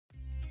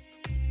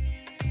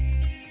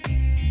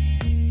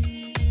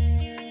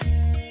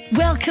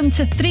Welcome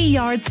to 3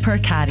 Yards Per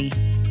Carry,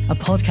 a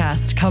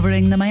podcast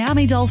covering the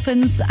Miami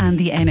Dolphins and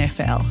the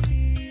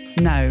NFL.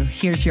 Now,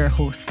 here's your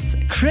hosts,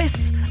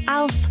 Chris,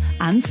 Alf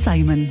and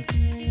Simon.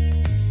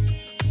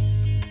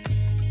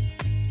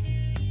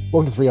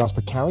 Welcome to 3 Yards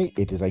Per Carry.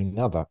 It is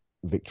another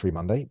Victory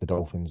Monday. The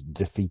Dolphins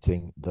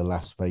defeating the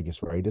Las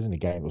Vegas Raiders in a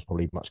game that was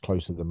probably much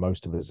closer than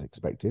most of us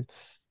expected.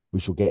 We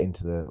shall get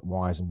into the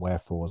whys and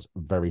wherefores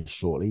very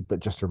shortly.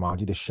 But just to remind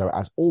you, this show,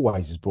 as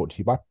always, is brought to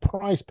you by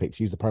Prize Picks.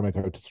 Use the promo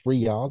code 3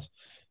 Yards.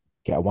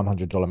 Get a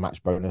 $100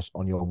 match bonus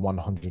on your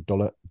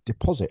 $100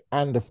 deposit.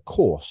 And, of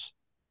course,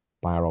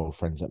 by our old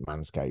friends at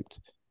Manscaped.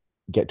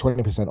 Get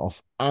 20%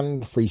 off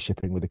and free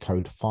shipping with the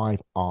code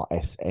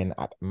 5RSN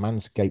at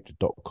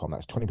manscaped.com.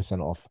 That's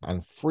 20% off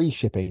and free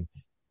shipping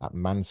at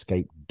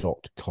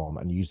manscaped.com.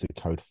 And use the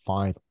code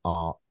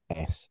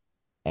 5RSN.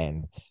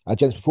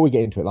 Gents, before we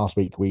get into it, last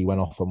week we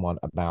went off on one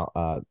about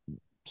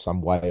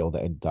some whale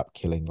that ended up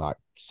killing like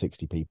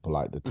 60 people,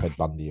 like the Ted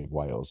Bundy of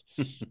whales.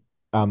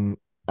 And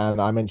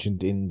I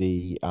mentioned in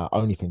the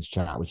OnlyFins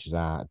chat, which is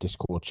our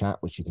Discord chat,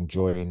 which you can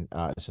join.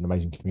 It's an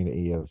amazing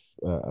community of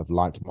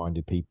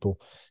like-minded people.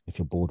 If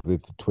you're bored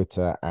with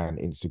Twitter and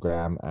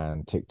Instagram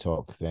and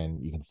TikTok, then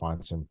you can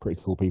find some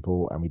pretty cool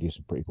people, and we do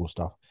some pretty cool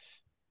stuff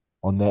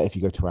on there. If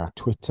you go to our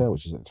Twitter,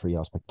 which is at 3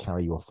 Yards Per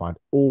Carry, you will find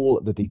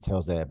all the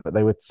details there. But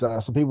they were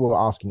some people were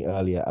asking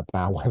earlier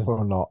about whether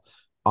or not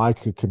I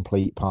could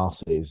complete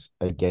passes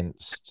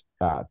against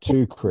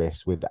to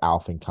Chris with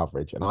Alf in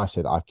coverage, and I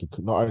said I could.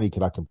 Not only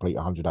could I complete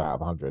 100 out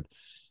of 100,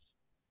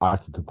 I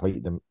could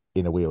complete them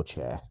in a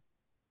wheelchair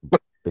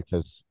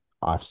because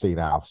I've seen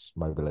Alf's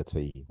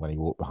mobility when he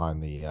walked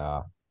behind the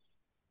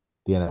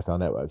NFL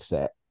Network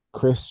set.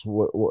 Chris,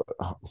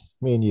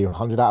 me and you,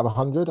 100 out of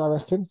 100, I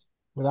reckon,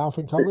 with Alf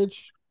in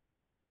coverage.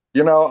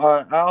 You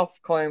know, Alf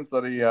claims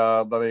that he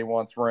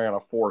once ran a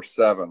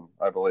 4.7,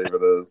 I believe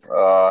it is.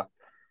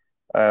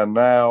 And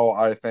now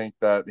I think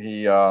that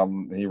he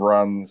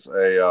runs a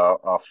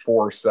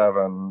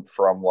 4.7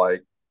 from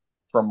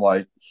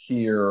like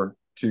here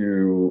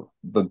to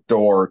the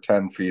door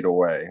 10 feet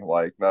away.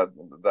 Like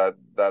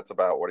that's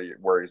about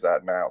where he's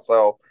at now.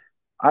 So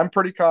I'm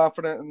pretty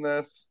confident in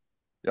this.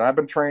 You know, I've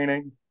been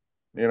training,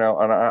 you know,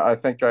 and I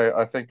think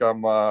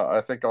I'm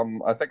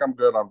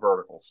good on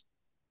verticals.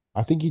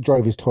 I think he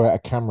drove his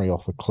Toyota Camry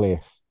off a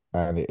cliff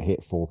and it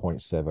hit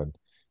 4.7 in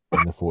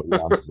the 40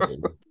 yards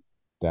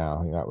down.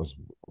 I think that was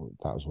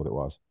what it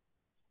was.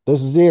 There's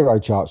zero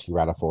chance you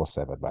ran a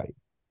 4.7, mate.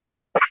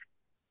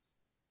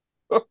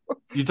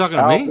 You talking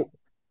to me?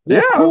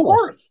 Yeah, of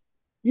course.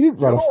 You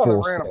didn't run a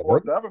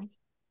 4.7.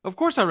 Of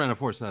course I ran a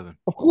 4.7.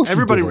 Of course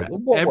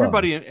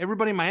everybody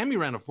in Miami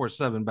ran a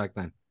 4.7 back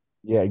then.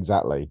 Yeah,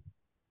 exactly.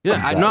 Yeah,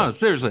 exactly. I know.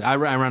 Seriously, I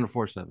ran a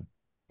 4.7.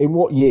 In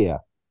what year?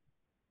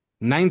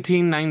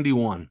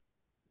 1991.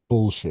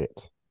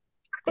 Bullshit.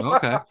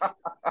 Okay.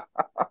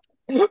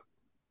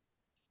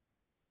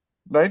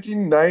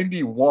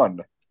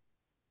 1991.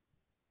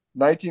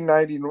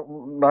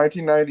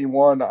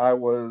 1991. I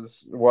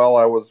was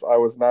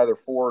neither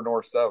 4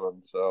 nor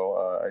 7,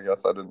 so I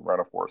guess I didn't run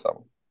a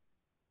 4.7.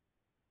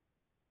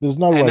 There's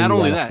no way. And not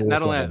only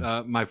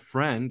that, my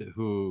friend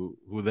who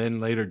then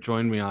later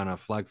joined me on a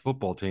flag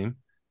football team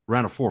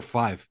ran a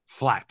 4.5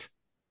 flat,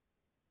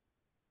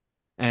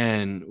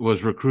 and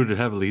was recruited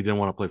heavily. He didn't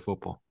want to play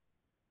football.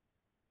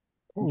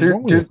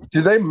 Do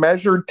they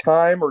measure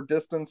time or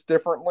distance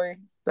differently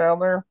down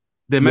there?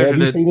 They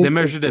measured it. They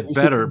measured it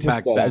better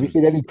back then. Have you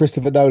seen any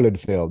Christopher Nolan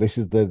film? This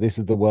is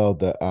the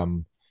world that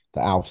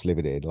Alf's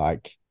living in.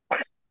 Like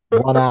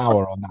 1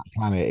 hour on that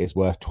planet is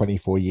worth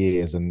 24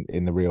 years in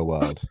the real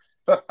world.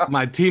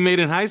 My teammate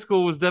in high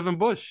school was Devin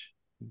Bush.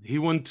 He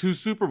won 2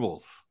 Super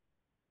Bowls.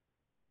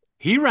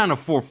 He ran a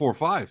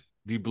 4.45.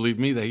 Do you believe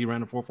me that he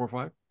ran a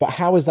 4.45? But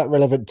how is that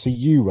relevant to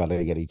you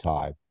running any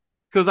time?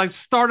 Because I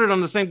started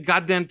on the same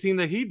goddamn team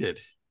that he did.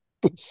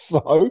 But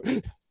so,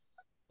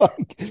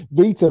 like,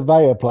 Vita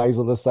Vea plays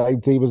on the same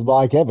team as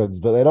Mike Evans,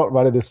 but they're not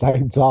running the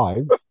same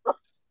time.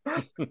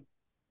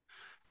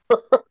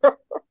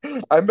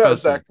 I met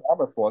Zach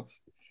Thomas once.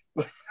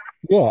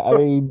 Yeah, I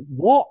mean,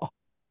 what?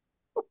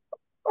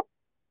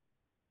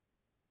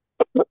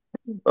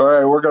 All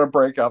right, we're going to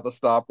break out the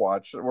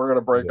stopwatch. We're going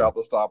to break out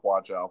the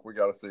stopwatch, Alf. We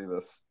got to see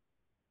this.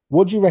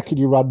 What do you reckon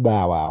you run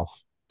now, Alf?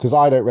 Because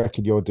I don't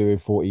reckon you're doing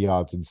 40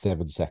 yards in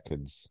 7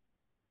 seconds.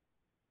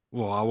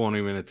 Well, I won't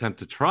even attempt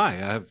to try.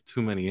 I have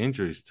too many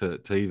injuries to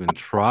even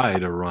try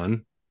to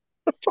run.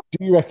 Do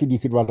you reckon you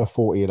could run a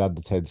 40 in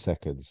under 10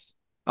 seconds?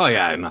 Oh,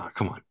 yeah. No,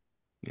 come on.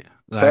 Yeah.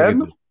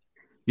 10?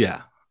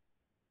 Yeah.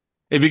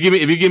 If you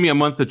give me a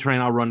month to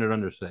train, I'll run it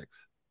under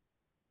 6.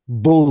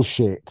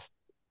 Bullshit.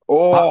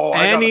 Oh,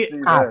 I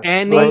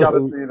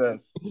gotta see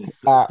this.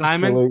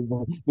 Simon,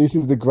 absolutely. This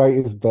is the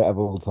greatest bet of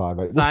all time.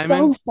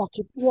 Simon,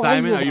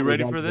 Simon, are you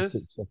ready for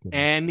this?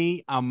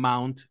 Any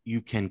amount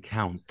you can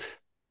count.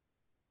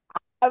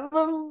 And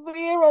there's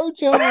zero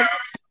chance.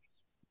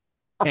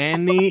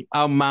 Any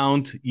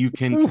amount you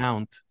can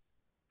count.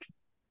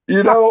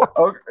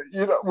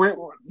 we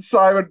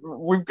Simon,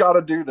 we've got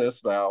to do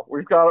this now.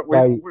 We've got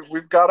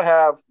to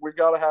have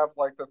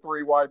like the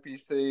three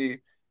YPC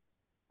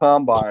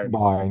combine,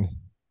 Combine.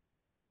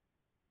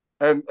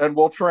 and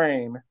we'll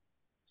train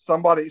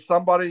somebody.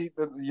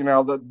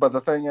 But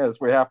the thing is,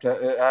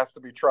 it has to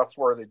be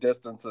trustworthy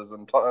distances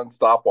and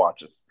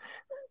stopwatches.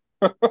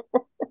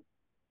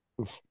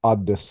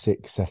 Under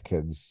 6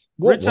 seconds.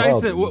 Rich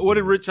Eisen, what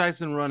did Rich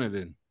Eisen run it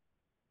in?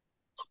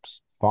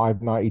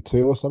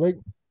 592 or something.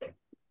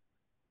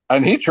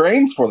 And he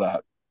trains for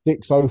that.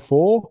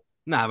 604.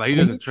 Nah, but he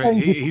doesn't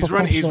train. He's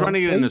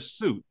running it in a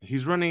suit.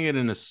 He's running it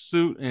in a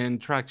suit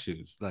and track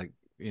shoes. Like,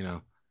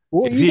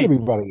 What are you going to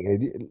be running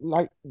in?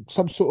 Like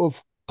some sort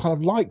of kind of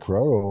lycra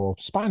or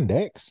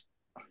spandex?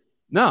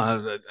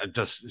 No,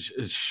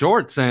 just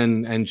shorts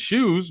and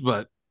shoes.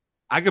 But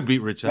I could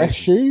beat Rich Eisen.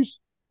 Shoes.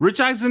 Rich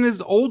Eisen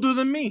is older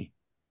than me,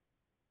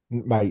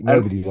 mate.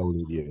 Nobody's older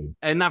than you,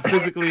 and not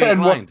physically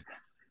inclined.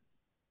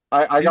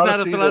 I got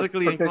to see this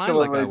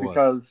particularly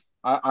because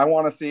I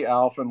want to see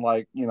Alf in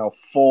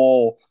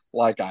full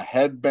like a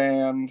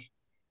headband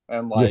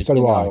and like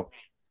and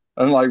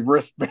like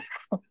wristbands.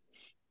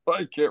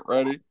 Like, get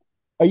ready.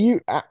 Are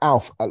you,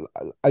 Alf?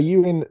 Are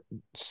you in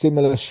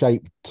similar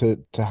shape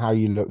to how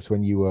you looked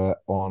when you were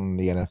on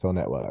the NFL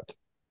Network?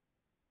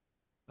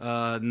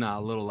 No, a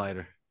little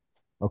lighter.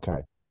 Okay.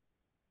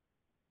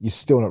 You're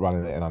still not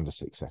running it in under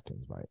 6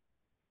 seconds, mate.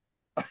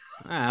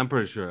 I'm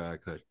pretty sure I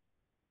could.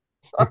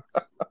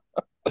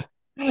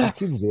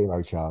 Fucking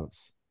zero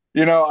chance.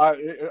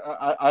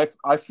 I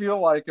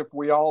feel like if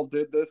we all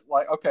did this,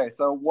 like, okay,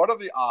 so what are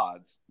the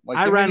odds? Like,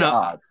 I ran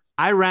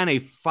a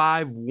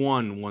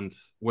 5-1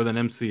 once with an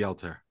MCL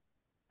tear.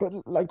 But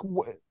like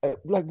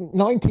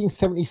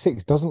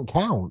 1976 doesn't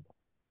count.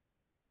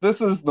 This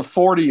is the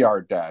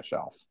 40-yard dash,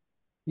 Alf.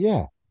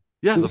 Yeah.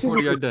 Yeah, the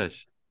 40-yard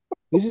dash.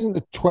 This isn't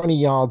the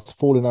 20 yards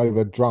falling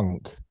over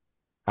drunk.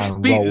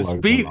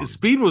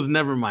 Speed was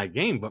never my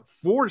game, but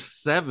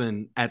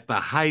 4.7 at the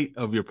height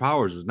of your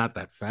powers is not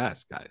that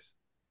fast, guys.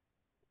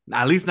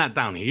 At least not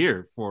down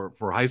here for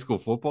high school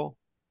football.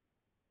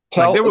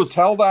 Tell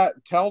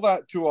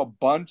that to a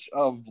bunch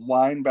of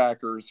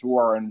linebackers who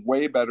are in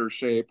way better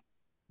shape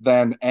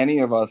than any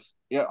of us,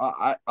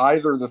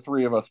 either the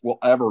three of us will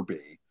ever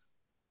be.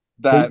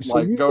 That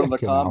go to the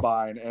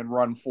combine and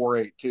run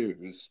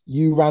 4.82s.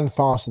 You ran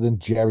faster than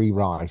Jerry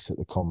Rice at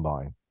the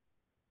combine.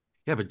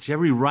 Yeah, but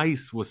Jerry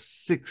Rice was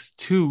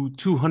 6'2",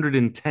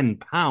 210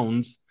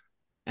 pounds,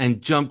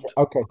 and jumped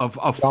a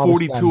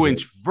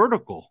 42-inch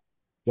vertical.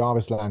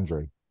 Jarvis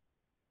Landry.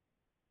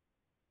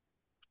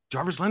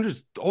 Jarvis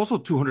Landry's also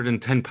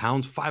 210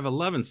 pounds,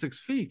 5'11", 6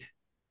 feet.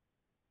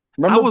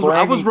 I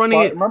was running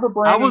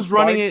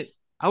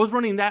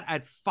that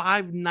at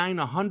 5'9",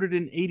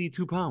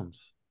 182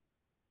 pounds.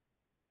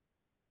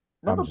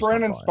 Remember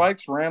Brandon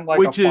Spikes ran like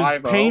which a 5'0"? Which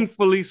is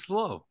painfully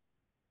slow.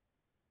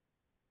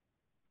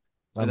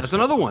 That's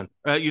another one.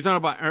 You're talking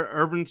about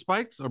Irvin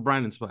Spikes or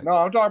Brandon Spikes? No,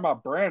 I'm talking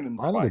about Brandon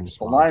Spikes,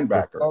 the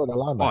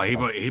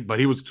linebacker. But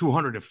he was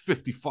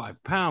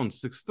 255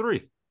 pounds,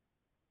 6'3".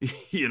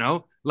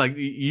 Like,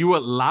 you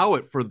allow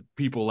it for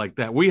people like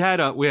that. We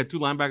had two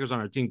linebackers on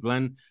our team,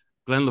 Glenn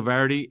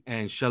Lavarity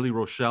and Shelly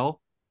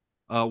Rochelle.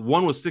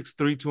 One was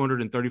 6'3",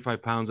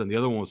 235 pounds, and the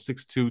other one was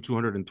 6'2",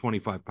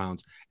 225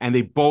 pounds. And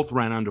they both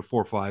ran under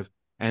 4.5,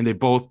 and they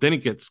both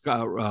didn't get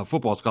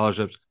football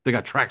scholarships. They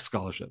got track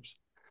scholarships.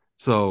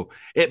 So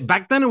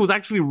back then it was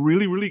actually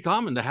really, really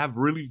common to have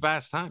really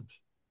fast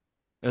times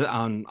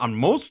on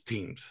most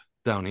teams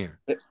down here.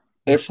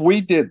 If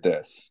we did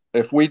this,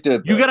 you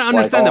got to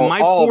understand that my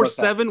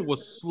 4.7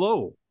 was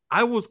slow.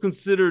 I was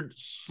considered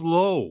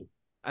slow.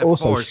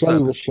 Also,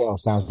 Shelly Rochelle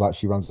sounds like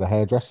she runs the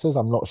hairdressers.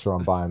 I'm not sure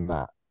I'm buying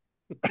that.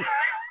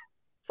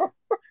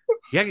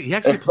 He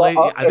actually played.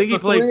 I think he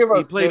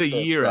played a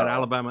year at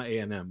Alabama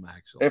A&M.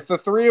 Actually, if the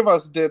three of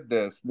us did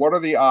this, what are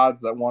the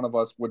odds that one of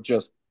us would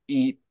just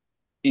eat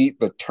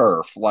the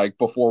turf like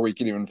before we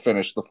can even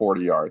finish the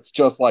 40 yards?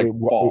 Just like it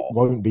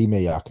won't be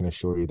me. I can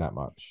assure you that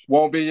much.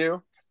 Won't be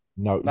you.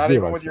 No, not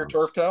even with your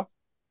turf toe.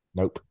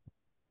 Nope.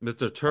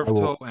 Mr. Turf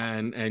toe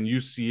and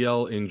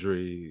UCL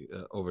injury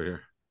over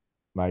here,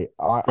 mate.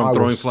 From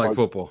throwing flag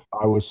football.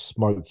 I will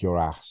smoke your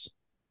ass.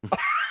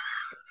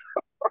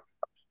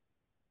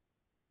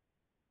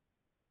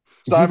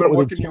 Simon,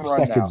 what can you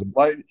run now?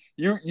 Like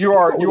you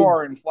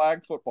are in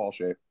flag football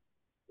shape.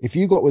 If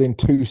you got within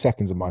 2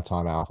 seconds of my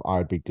time out, I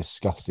would be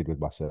disgusted with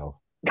myself.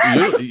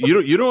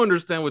 You don't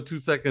understand what 2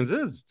 seconds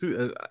is.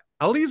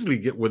 I'll easily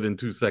get within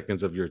 2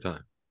 seconds of your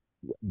time.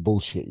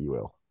 Bullshit, you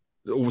will.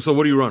 So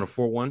what do you run? A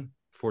 4.1,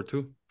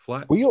 4.2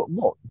 flat? Well,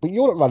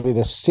 you're not running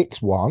a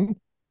 6.1.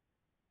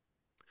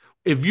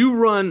 If you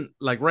run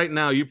like right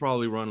now, you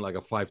probably run like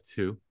a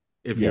 5.2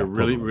 if you're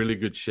really, really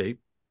good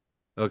shape.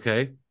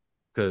 Okay.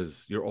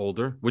 Because you're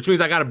older, which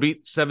means I got to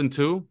beat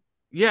 7.2.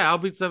 Yeah, I'll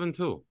beat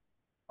 7.2.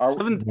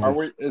 Are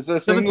we? Is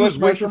this English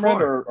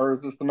measurement or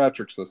is this the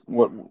metric system?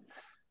 What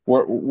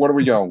are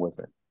we going with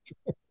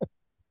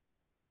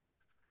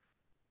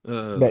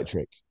here?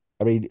 Metric.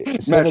 I mean,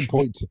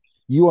 7.2.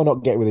 You are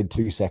not getting within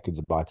 2 seconds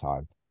of my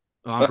time.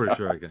 Oh, I'm pretty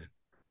sure I can.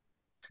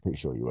 Pretty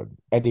sure you wouldn't.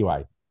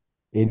 Anyway,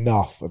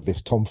 enough of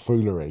this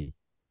tomfoolery.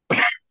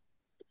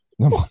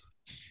 The,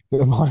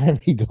 the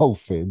Miami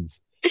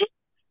Dolphins.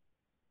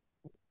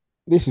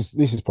 This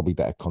is probably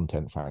better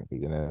content, frankly,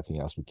 than anything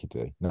else we could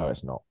do. No,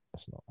 it's not.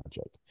 It's not a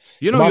joke.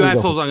 You The know, you Miami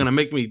assholes Dolphins, are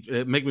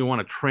gonna make me want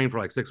to train for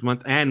like 6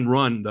 months and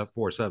run the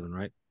 4.7,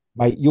 right?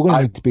 mate, you're going to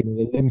I need to be in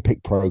an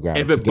Olympic program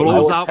If to it get I blows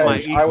you. would out my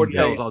pay I would pay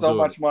ACLs, I'll so do it.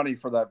 much money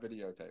for that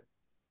videotape.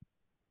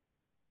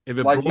 If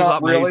it Like blows not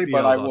out my really,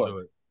 but I ACLs, I'll would. do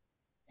it.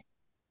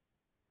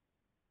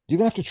 You're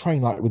going to have to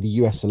train like with the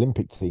US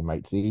Olympic team,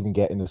 mate, to even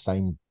get in the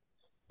same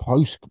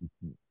post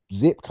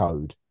zip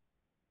code.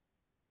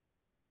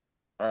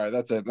 All right,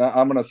 that's it.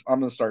 I'm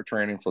gonna start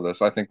training for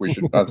this. I think we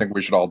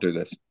should all do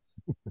this.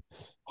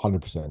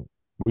 100%.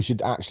 We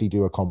should actually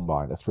do a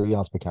combine, a 3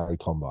 yards per carry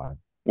combine.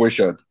 We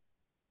should.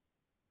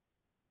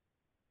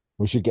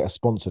 We should get a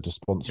sponsor to In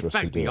sponsor us to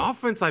fact, the do it.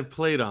 offense I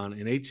played on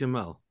in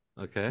HML,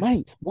 okay,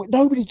 Mate,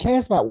 nobody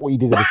cares about what you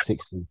did in the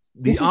 60s. the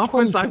This is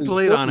offense I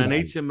played 2023, on in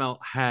mate. HML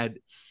had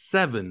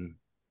 7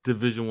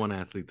 Division One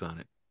athletes on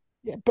it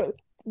Yeah, but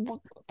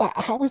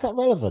how is that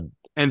relevant?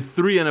 and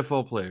 3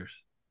 NFL players.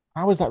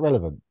 How is that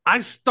relevant? I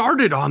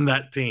started on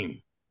that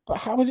team. But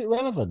how is it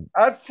relevant?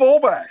 At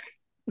fullback.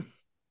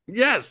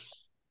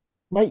 Yes.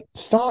 Mate,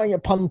 starting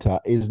at punter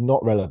is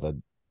not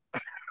relevant.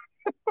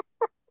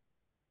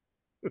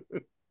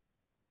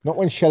 Not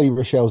when Shelley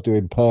Rochelle's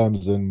doing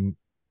perms and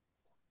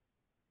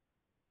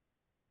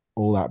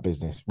all that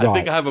business. I think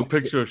Right. I have a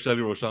picture of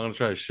Shelly Rochelle. I'm gonna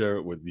try to share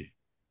it with you.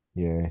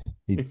 Yeah,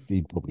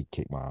 he'd probably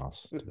kick my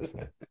ass, to be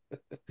fair.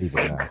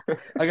 Even now.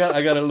 I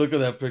gotta look at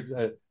that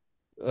picture.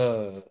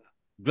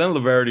 Glenn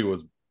Laverty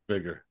was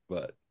bigger,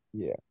 but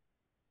Yeah.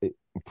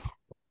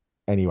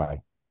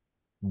 Anyway,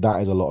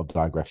 that is a lot of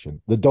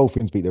digression. The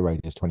Dolphins beat the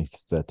Raiders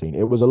 2013.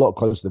 It was a lot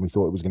closer than we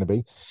thought it was going to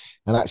be.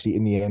 And actually,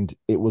 in the end,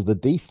 it was the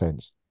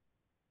defense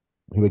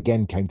who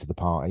again came to the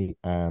party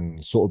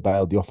and sort of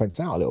bailed the offense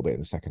out a little bit in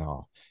the second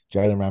half.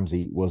 Jalen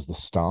Ramsey was the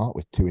star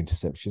with 2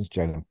 interceptions.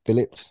 Jalen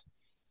Phillips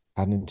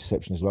had an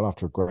interception as well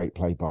after a great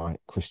play by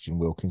Christian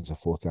Wilkins, a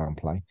 4th down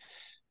play.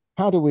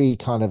 How do we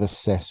kind of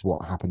assess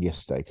what happened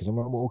yesterday? Because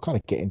we'll kind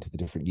of get into the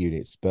different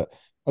units, but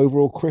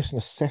overall, Chris, an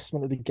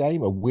assessment of the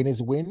game, a win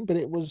is a win, but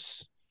it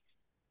was,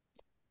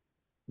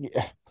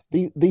 yeah,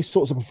 these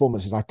sorts of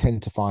performances I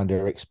tend to find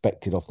are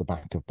expected off the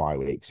back of bye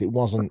weeks. It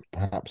wasn't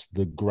perhaps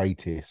the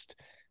greatest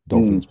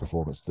Dolphins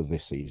performance of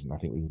this season. I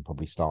think we can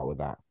probably start with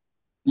that.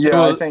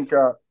 Yeah, I think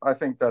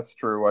that's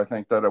true. I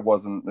think that it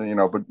wasn't,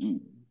 but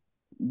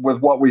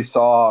with what we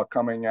saw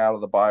coming out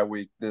of the bye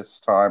week this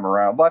time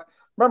around.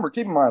 Remember,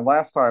 keep in mind,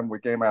 last time we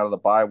came out of the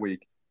bye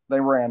week,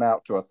 they ran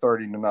out to a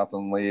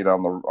 30-0 lead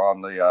on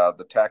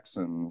the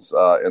Texans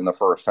in the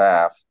first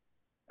half,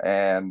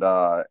 and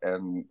by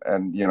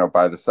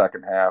the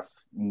second half,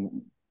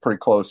 pretty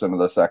close into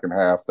the second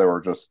half, they were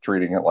just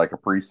treating it like a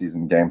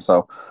preseason game.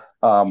 So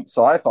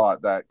I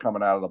thought that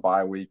coming out of the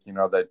bye week,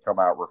 they'd come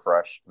out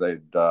refreshed,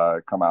 they'd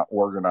come out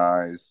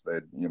organized,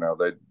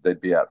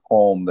 they'd be at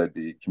home, they'd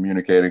be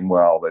communicating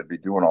well, they'd be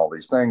doing all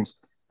these things.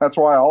 That's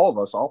why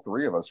all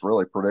 3 of us,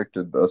 really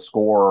predicted a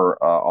score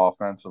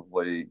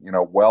offensively,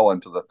 well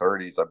into the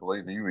 30s. I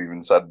believe you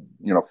even said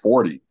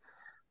 40.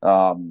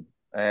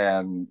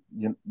 And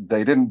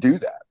they didn't do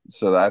that.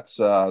 So that's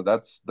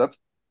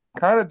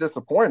kind of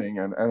disappointing,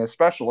 and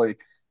especially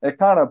it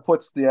kind of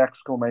puts the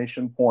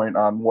exclamation point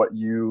on what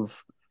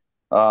you've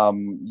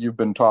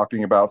been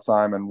talking about,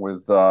 Simon,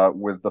 with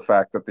the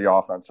fact that the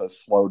offense has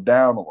slowed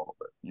down a little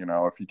bit.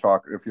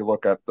 If you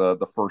look at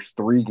the first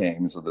 3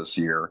 games of this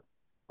year,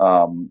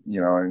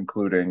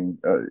 including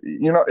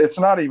it's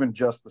not even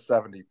just the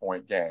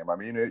 70-point game. I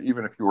mean,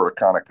 even if you were to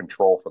kind of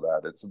control for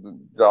that, it's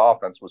the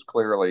offense was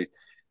clearly.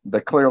 They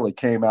clearly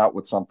came out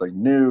with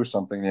something new,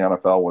 something the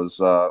NFL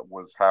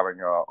was having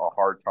a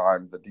hard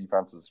time. The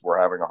defenses were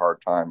having a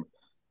hard time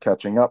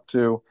catching up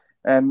to,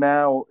 and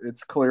now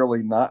it's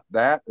clearly not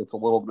that. It's a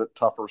little bit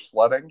tougher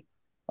sledding.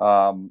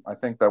 I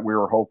think that we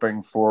were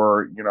hoping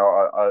for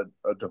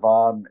a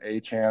Devon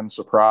Achane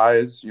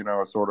surprise,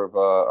 sort of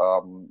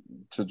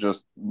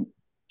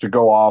to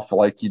go off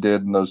like he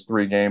did in those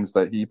 3 games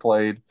that he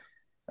played.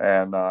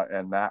 And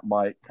that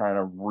might kind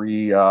of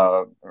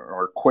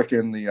or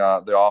quicken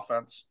the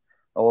offense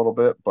a little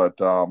bit, but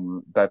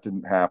that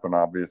didn't happen,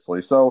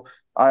 obviously. So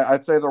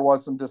I'd say there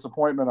was some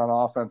disappointment on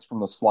offense from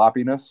the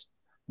sloppiness,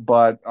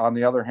 but on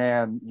the other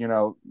hand,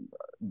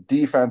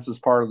 defense is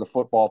part of the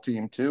football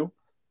team too,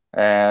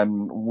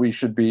 and we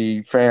should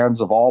be fans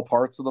of all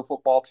parts of the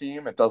football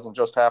team. It doesn't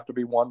just have to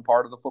be one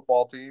part of the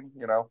football team.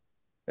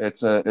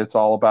 It's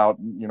all about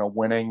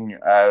winning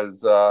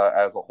as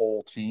a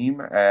whole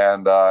team.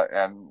 And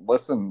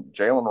listen,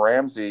 Jalen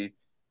Ramsey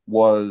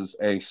was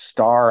a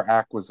star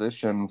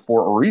acquisition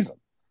for a reason.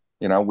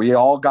 We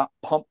all got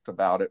pumped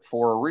about it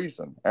for a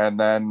reason. And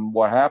then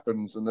what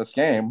happens in this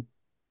game?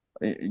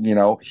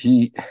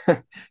 He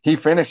he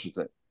finishes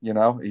it. He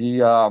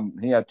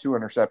had 2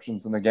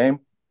 interceptions in the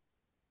game.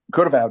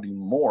 Could have had even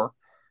more.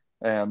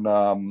 And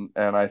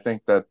I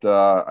think that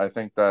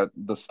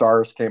the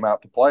stars came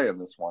out to play in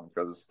this one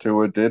because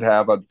Tua did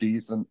have a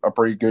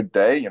pretty good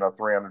day.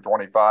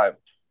 325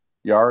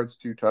 yards,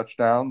 2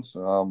 touchdowns.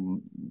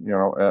 And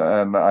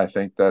I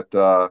think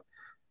that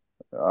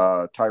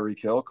Tyreek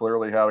Hill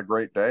clearly had a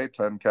great day,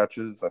 10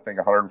 catches, I think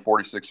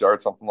 146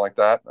 yards, something like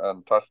that,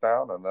 and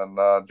touchdown. And then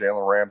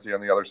Jalen Ramsey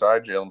on the other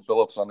side, Jalen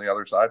Phillips on the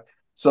other side.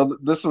 So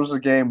this was a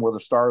game where the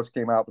stars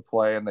came out to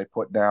play and they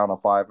put down a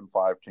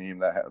 5-5 team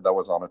that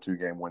was on a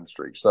 2-game win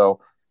streak.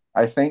 So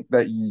I think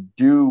that you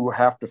do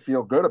have to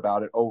feel good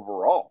about it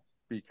overall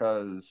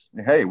because,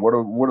 hey, what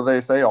do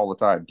they say all the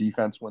time?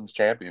 Defense wins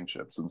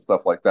championships and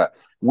stuff like that.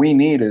 We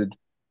needed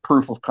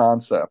proof of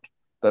concept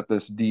that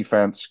this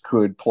defense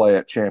could play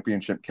at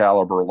championship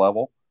caliber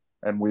level,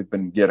 and we've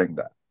been getting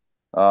that.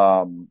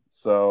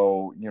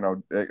 So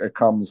it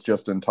comes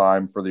just in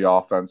time for the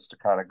offense to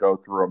kind of go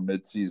through a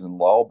midseason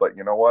lull. But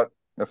you know what?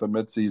 If a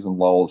midseason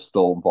lull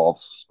still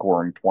involves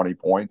scoring 20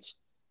 points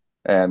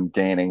and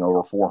gaining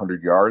over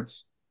 400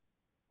 yards,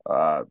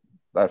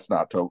 that's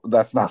not so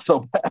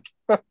bad.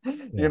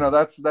 Yeah.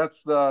 That's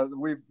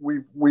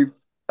we've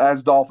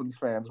as Dolphins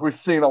fans, we've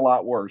seen a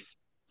lot worse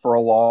for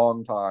a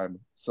long time.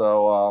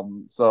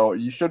 So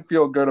you should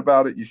feel good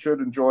about it. You should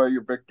enjoy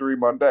your victory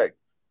Monday.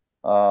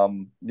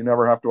 You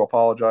never have to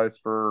apologize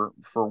for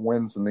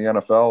wins in the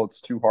NFL.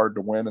 It's too hard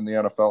to win in the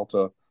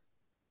NFL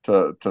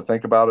to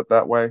think about it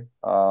that way.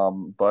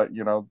 But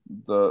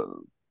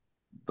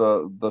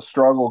the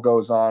struggle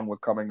goes on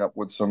with coming up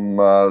with some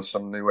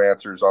new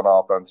answers on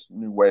offense,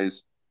 new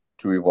ways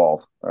to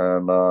evolve,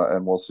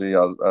 and we'll see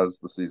as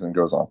the season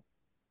goes on.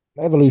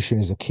 Evolution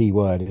is a key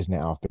word, isn't it,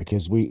 Alf?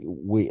 Because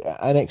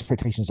and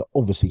expectations are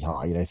obviously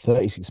high.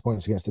 36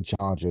 points against the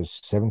Chargers,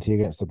 70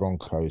 against the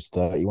Broncos,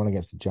 31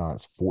 against the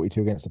Giants,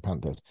 42 against the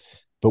Panthers.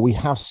 But we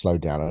have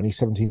slowed down. Only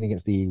 17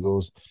 against the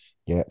Eagles,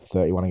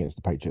 31 against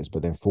the Patriots,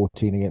 but then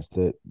 14 against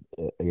the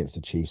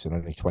Chiefs, and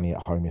only 20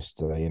 at home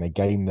yesterday. In a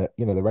game that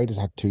the Raiders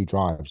had 2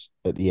 drives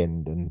at the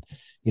end, and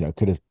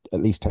could have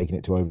at least taken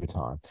it to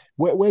overtime.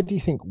 Where do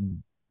you think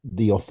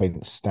the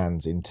offense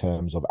stands in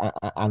terms of,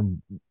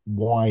 and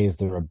why is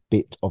there a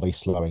bit of a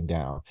slowing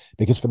down?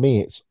 Because for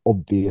me, it's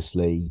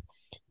obviously,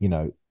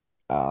 there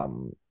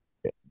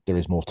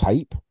is more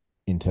tape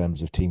in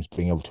terms of teams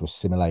being able to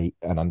assimilate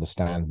and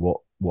understand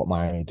what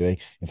Miami are doing.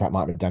 In fact,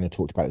 Mike McDaniel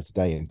talked about it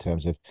today in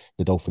terms of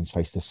the Dolphins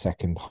face the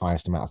second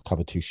highest amount of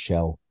cover 2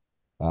 shell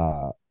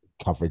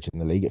coverage in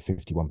the league at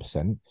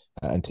 51%,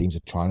 and teams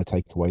are trying to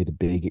take away the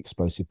big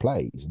explosive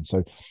plays. And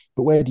so,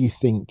 but where do you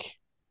think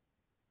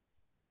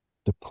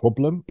the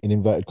problem in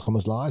inverted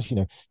commas lies?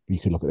 You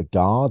could look at the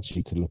guards,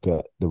 you could look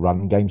at the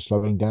run game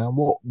slowing down.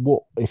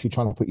 What if you're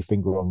trying to put your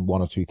finger on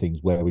 1 or 2 things,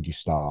 where would you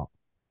start?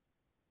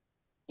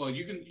 Well,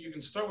 you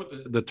can start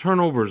with the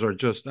turnovers are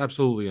just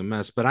absolutely a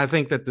mess, but I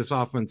think that this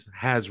offense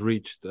has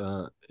reached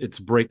its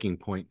breaking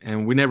point,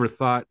 and we never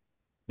thought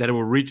that it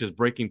would reach its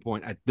breaking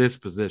point at this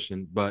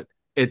position, but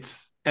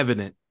it's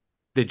evident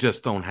they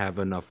just don't have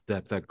enough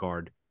depth at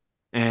guard,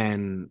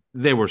 and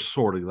they were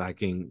sorely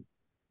lacking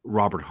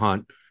Robert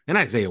Hunt and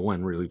Isaiah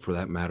Wynn, really, for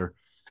that matter,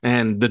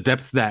 and the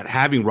depth that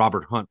having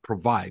Robert Hunt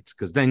provides,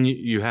 because then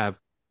you have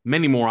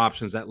many more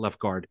options at left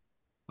guard.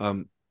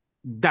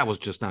 That was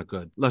just not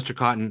good. Lester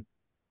Cotton,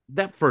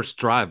 that first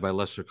drive by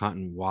Lester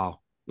Cotton, wow,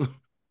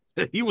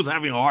 he was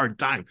having a hard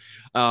time.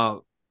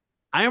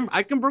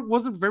 Eichenberg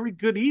wasn't very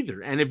good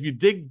either, and if you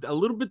dig a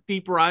little bit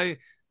deeper, I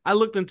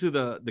looked into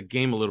the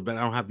game a little bit.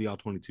 I don't have the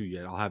all-22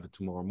 yet. I'll have it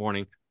tomorrow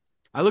morning.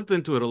 I looked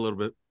into it a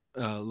little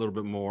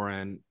bit more,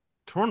 and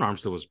Teron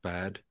Armstead was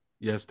bad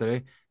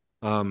yesterday.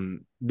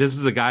 This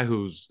is a guy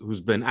who's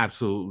been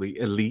absolutely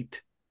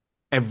elite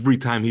every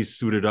time he's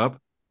suited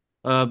up.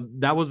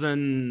 That was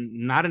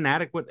not an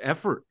adequate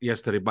effort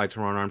yesterday by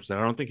Teron Armstead.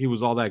 I don't think he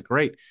was all that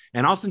great.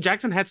 And Austin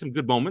Jackson had some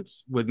good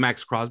moments with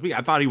Max Crosby.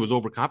 I thought he was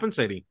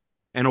overcompensating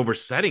and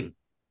oversetting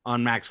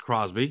on Max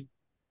Crosby.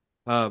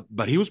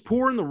 But he was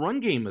poor in the run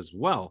game as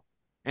well.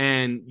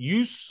 And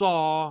you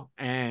saw,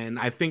 and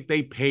I think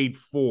they paid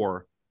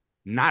for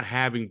not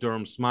having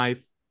Durham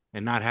Smythe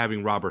and not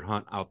having Robert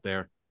Hunt out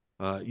there.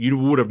 You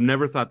would have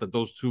never thought that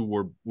those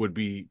two would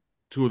be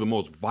 2 of the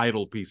most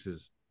vital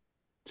pieces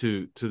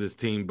to this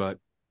team. But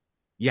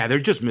yeah, they're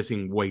just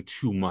missing way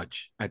too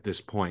much at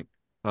this point.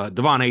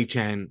 Devon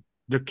Achane,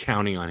 they're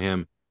counting on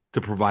him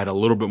to provide a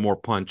little bit more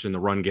punch in the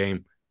run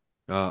game.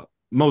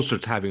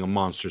 Mostert's having a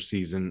monster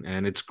season,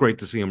 and it's great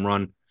to see him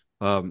run,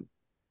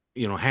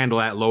 handle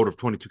that load of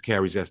 22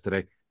 carries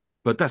yesterday.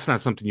 But that's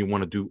not something you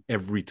want to do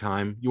every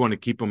time. You want to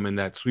keep him in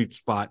that sweet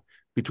spot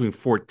between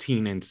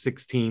 14 and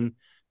 16.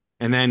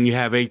 And then you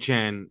have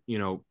Achane,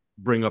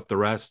 bring up the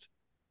rest.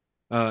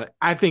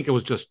 I think it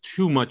was just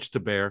too much to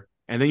bear.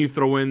 And then you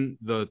throw in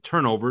the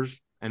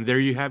turnovers, and there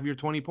you have your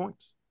 20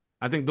 points.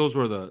 I think those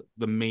were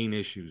the main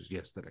issues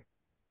yesterday.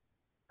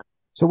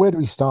 So where do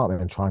we start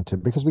then,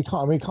 because we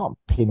can't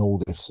pin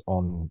all this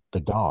on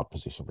the guard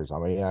position, for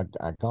example.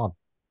 Our guard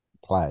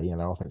play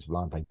and our offensive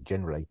line play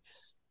generally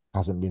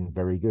hasn't been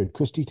very good.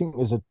 Chris, do you think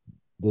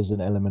there's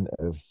an element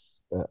of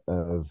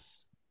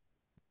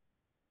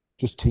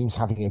just teams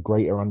having a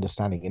greater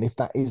understanding. And if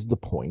that is the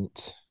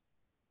point,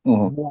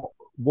 Mhm.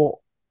 what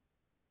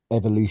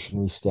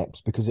evolutionary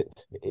steps? Because it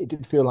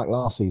did feel like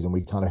last season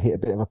we kind of hit a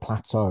bit of a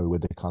plateau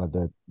with the kind of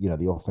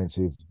the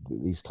offensive,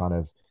 these kind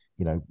of,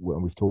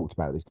 when we've talked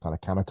about these kind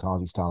of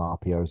kamikaze style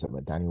RPOs that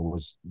McDaniel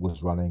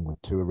was running,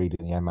 with Tua reading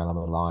the end man on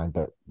the line,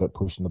 but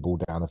pushing the ball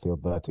down the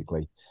field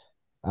vertically.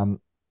 And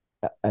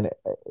it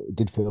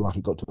did feel like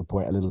it got to a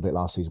point a little bit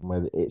last season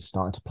where it's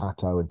starting to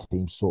plateau and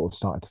teams sort of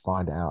starting to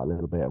find it out a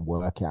little bit and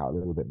work out a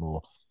little bit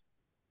more.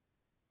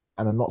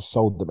 And I'm not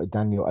sold that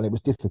McDaniel, and it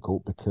was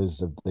difficult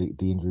because of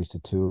the injuries to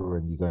Tua,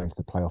 and you go into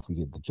the playoff, you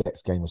get the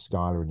Jets game with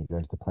Skyler, and you go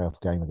into the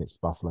playoff game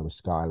against Buffalo with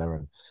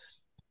Skyler,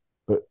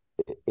 but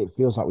it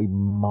feels like we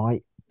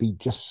might be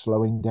just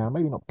slowing down,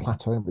 maybe not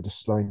plateauing, but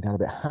just slowing down a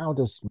bit. How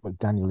does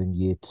McDaniel in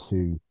year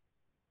two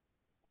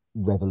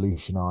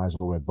revolutionize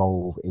or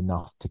evolve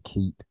enough to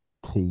keep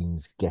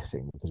teams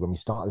guessing? Because when we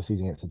started the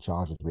season against the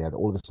Chargers, we had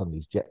all of a sudden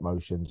these jet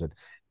motions, and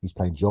he's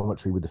playing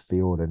geometry with the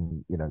field,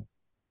 and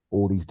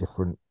all these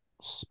different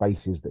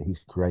spaces that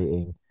he's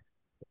creating.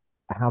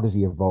 How does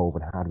he evolve,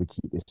 and how do we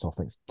keep this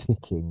offense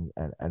ticking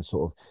and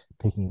sort of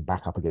picking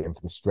back up again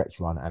for the stretch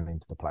run and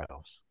into the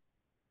playoffs?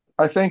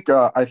 I think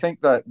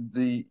that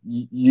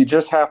you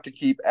just have to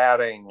keep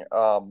adding,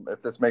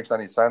 if this makes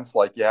any sense,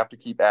 like you have to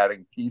keep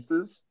adding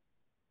pieces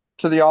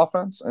to the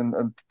offense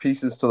and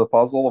pieces to the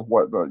puzzle of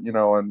what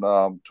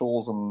and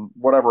tools and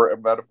whatever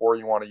metaphor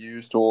you want to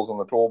use, tools in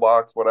the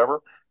toolbox,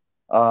 whatever.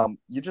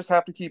 You just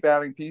have to keep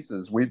adding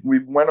pieces. We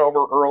went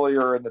over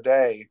earlier in the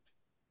day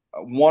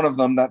one of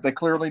them that they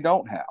clearly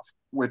don't have,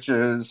 which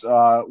is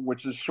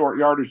short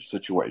yardage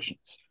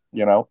situations.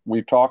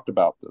 We've talked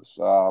about this.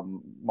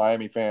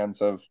 Miami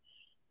fans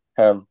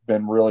have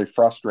been really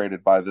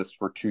frustrated by this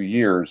for 2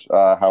 years.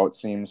 How it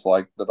seems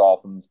like the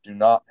Dolphins do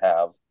not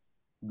have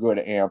good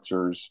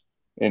answers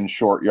in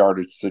short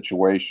yardage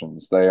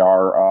situations. They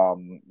are,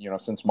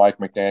 since Mike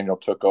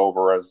McDaniel took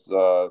over as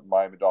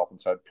Miami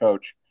Dolphins head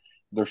coach,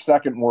 they're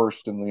second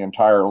worst in the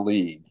entire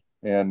league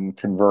in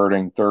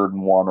converting 3rd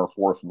and 1 or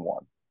 4th and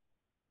 1.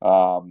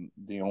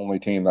 The only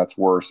team that's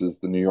worse is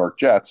the New York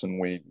Jets, and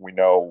we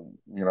know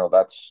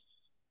that's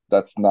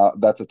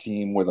a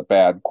team with a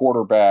bad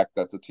quarterback.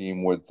 That's a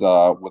team with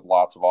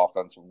lots of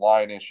offensive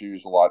line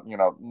issues, a lot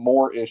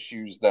more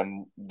issues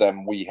than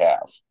we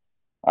have.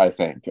 I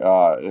think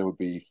it would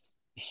be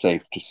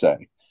safe to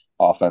say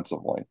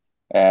offensively,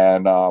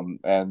 and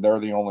they're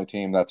the only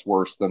team that's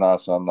worse than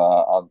us on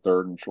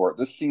 3rd and short.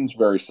 This seems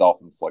very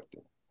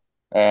self-inflicted.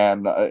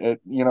 And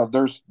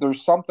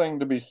there's something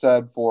to be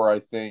said for, I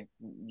think,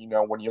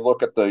 when you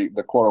look at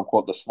the quote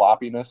unquote the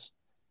sloppiness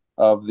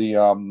of the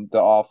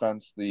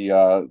offense,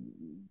 the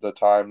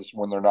times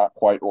when they're not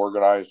quite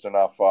organized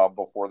enough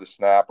before the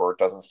snap, or it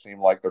doesn't seem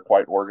like they're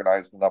quite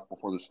organized enough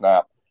before the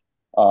snap,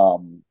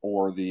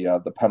 or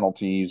the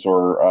penalties,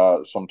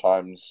 or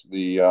sometimes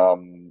the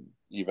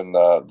even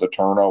the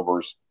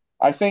turnovers.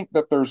 I think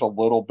that there's a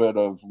little bit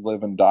of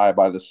live and die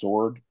by the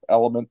sword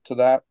element to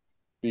that,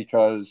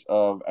 because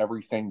of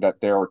everything that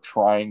they're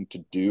trying to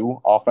do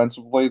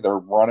offensively. They're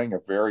running a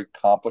very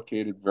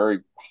complicated, very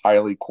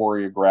highly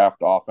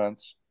choreographed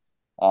offense.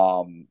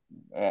 And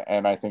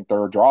I think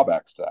there are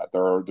drawbacks to that.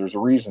 There's a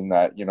reason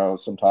that,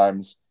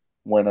 sometimes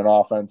when an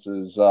offense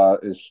is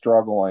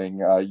struggling,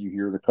 you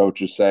hear the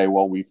coaches say,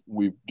 well,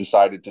 we've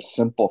decided to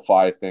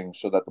simplify things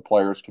so that the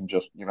players can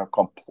just,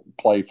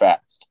 play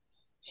fast,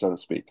 so to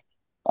speak.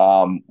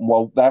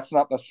 Well, that's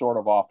not the sort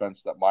of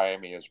offense that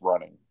Miami is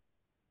running.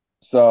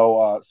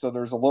 So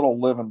there's a little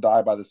live and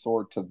die by the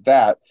sword to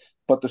that,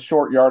 but the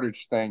short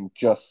yardage thing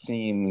just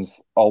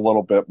seems a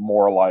little bit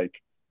more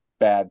like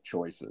bad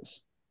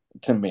choices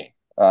to me.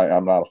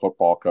 I'm not a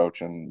football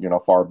coach, and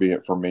far be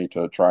it from me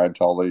to try and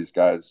tell these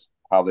guys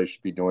how they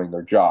should be doing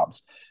their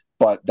jobs,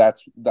 but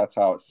that's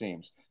how it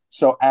seems.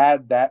 So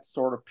add that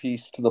sort of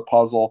piece to the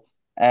puzzle.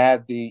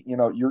 Add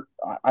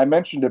I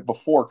mentioned it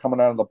before,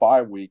 coming out of the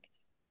bye week,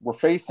 we're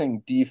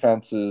facing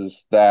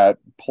defenses that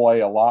play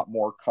a lot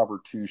more cover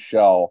 2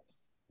 shell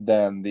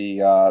than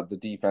the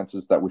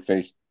defenses that we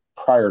faced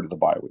prior to the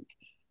bye week,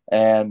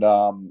 and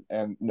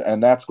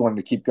that's going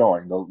to keep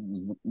going.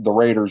 The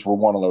Raiders were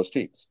one of those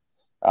teams.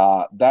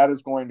 That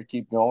is going to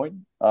keep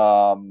going.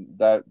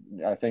 That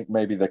I think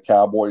maybe the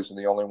Cowboys are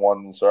the only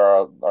ones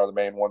are the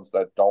main ones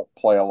that don't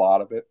play a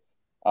lot of it.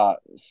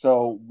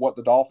 So what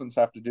the Dolphins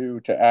have to do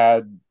to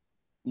add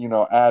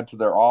to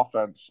their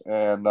offense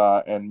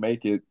and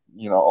make it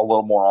a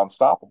little more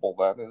unstoppable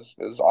then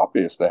is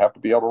obvious. They have to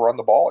be able to run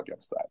the ball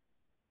against that.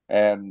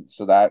 And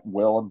so that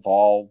will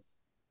involve,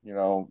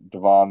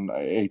 Devon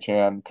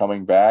Achane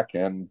coming back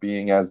and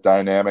being as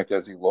dynamic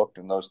as he looked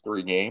in those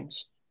 3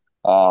 games.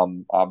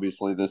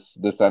 Obviously,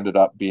 this ended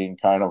up being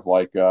kind of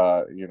like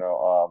a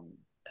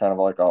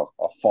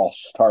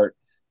false start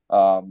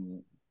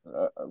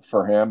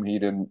for him. He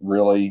didn't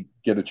really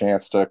get a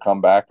chance to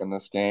come back in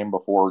this game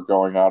before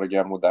going out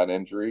again with that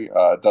injury.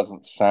 It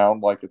doesn't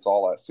sound like it's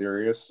all that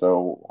serious,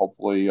 so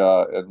hopefully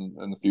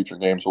in the future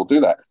games we'll do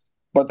that.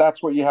 But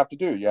that's what you have to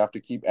do. You have to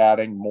keep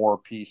adding more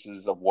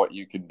pieces of what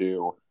you can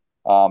do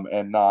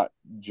and not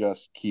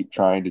just keep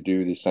trying to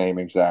do the same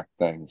exact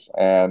things.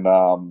 And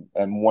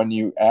when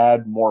you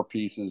add more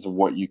pieces of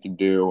what you can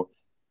do,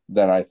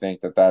 then I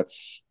think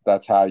that's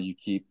how you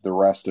keep the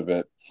rest of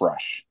it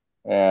fresh,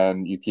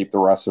 and you keep the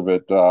rest of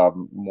it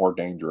more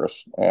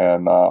dangerous.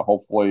 And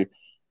hopefully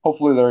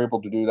they're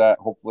able to do that.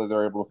 Hopefully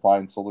they're able to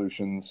find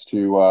solutions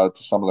to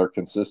some of their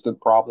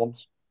consistent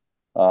problems.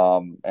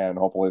 And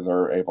hopefully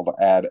they're able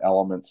to add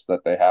elements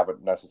that they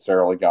haven't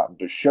necessarily gotten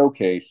to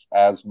showcase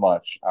as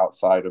much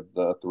outside of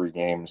the 3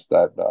 games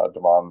that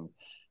Devon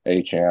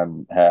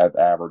Achane had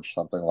averaged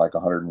something like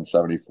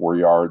 174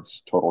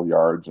 yards, total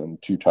yards,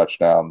 and 2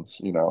 touchdowns,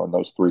 in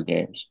those 3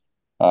 games.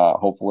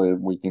 Hopefully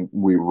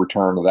we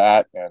return to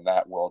that, and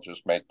that will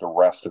just make the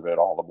rest of it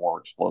all the more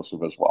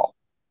explosive as well.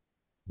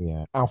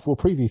 Yeah, Alf, we'll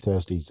preview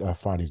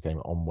Friday's game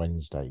on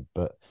Wednesday,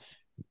 but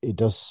you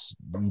do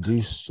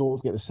sort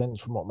of get the sense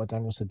from what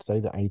McDaniel said today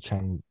that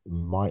Achane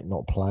might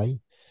not play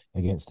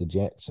against the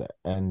Jets,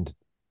 and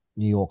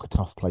New York a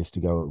tough place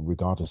to go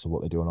regardless of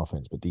what they do on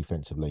offense, but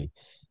defensively,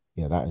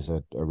 that is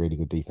a really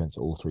good defense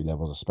at all 3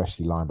 levels,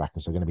 especially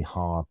linebackers. They're going to be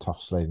hard,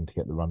 tough sledding to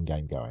get the run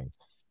game going.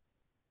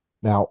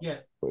 Now,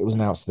 It was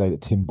announced today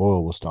that Tim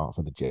Boyle will start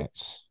for the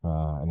Jets,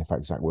 and in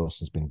fact, Zach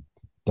Wilson's been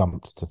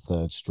dumped to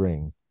 3rd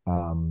string,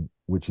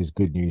 which is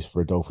good news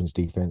for a Dolphins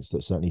defense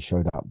that certainly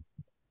showed up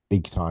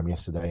big time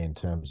yesterday in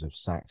terms of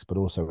sacks, but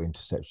also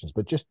interceptions,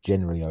 but just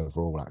generally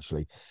overall,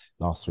 actually,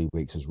 last 3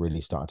 weeks has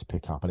really started to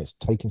pick up, and it's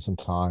taken some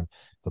time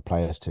for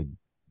players to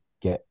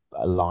get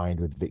aligned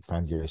with Vic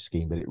Fangio's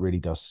scheme, but it really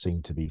does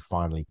seem to be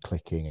finally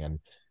clicking. And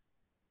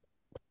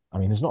I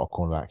mean, there's not a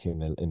cornerback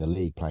in the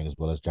league playing as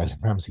well as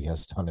Jalen Ramsey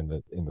has done in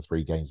the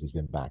 3 games he's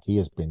been back. He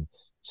has been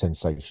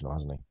sensational,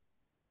 hasn't he?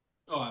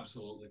 Oh,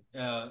 absolutely.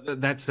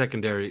 That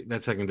secondary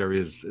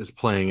is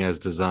playing as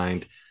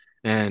designed,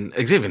 and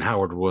Xavier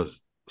Howard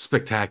was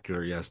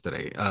spectacular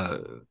yesterday.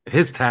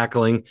 His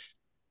tackling,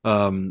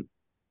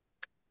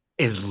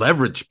 his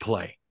leverage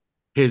play,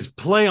 his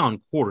play on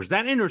quarters,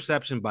 that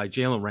interception by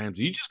Jalen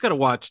Ramsey. You just got to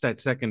watch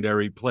that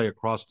secondary play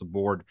across the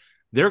board.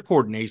 Their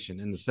coordination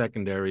in the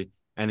secondary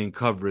and in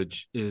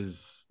coverage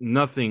is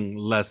nothing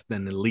less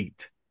than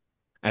elite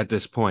at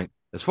this point.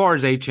 As far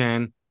as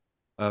Achane,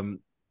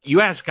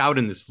 you ask out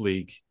in this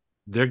league,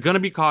 they're going to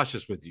be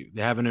cautious with you.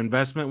 They have an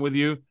investment with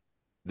you.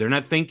 They're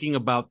not thinking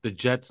about the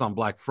Jets on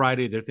Black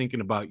Friday. They're thinking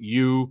about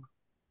you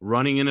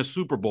running in a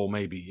Super Bowl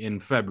maybe in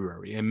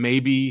February, and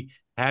maybe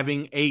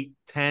having 8,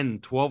 10,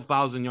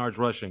 12,000 yards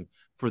rushing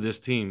for this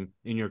team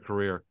in your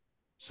career.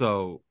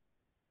 So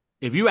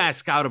if you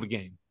ask out of a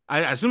game,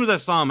 as soon as I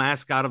saw him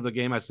ask out of the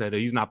game, I said,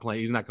 he's not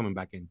playing. He's not coming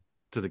back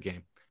into the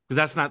game, because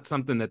that's not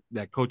something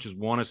that coaches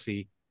want to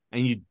see,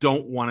 and you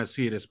don't want to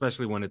see it,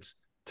 especially when it's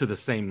to the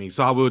same knee.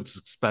 So I would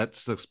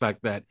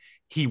suspect that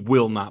he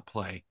will not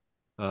play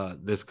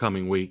this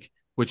coming week,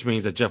 which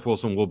means that Jeff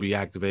Wilson will be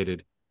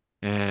activated,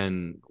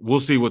 and we'll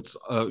see what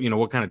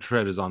kind of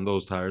tread is on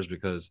those tires,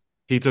 because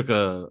he took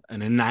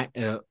an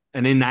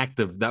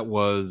inactive that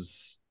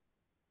was,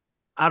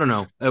 I don't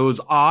know, it was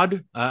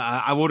odd.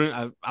 I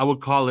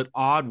would call it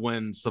odd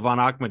when Savon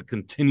Ahmed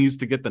continues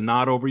to get the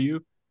nod over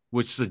you,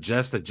 which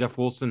suggests that Jeff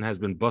Wilson has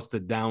been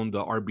busted down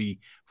to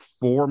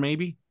RB4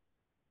 maybe.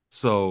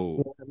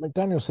 So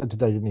McDaniel said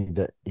today, didn't he,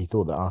 that he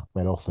thought that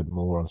Ahmed offered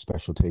more on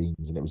special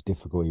teams and it was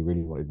difficult. He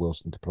really wanted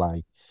Wilson to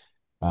play,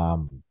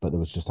 but there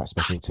was just that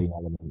special team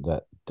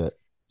element that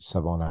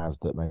Savon has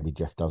that maybe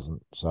Jeff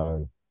doesn't.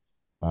 So,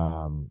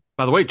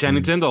 by the way,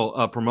 Channing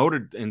Tindall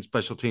promoted in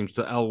special teams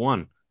to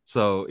L1,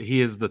 so he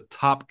is the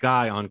top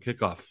guy on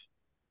kickoff.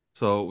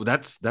 So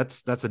that's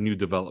a new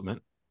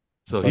development.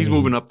 So he's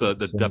moving up the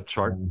depth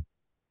chart.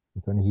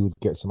 If only he would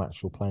get some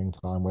actual playing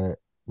time where it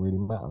really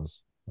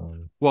matters.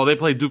 Well, they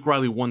played Duke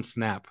Riley 1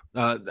 snap.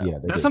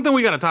 That's something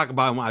we got to talk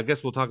about. I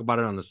guess we'll talk about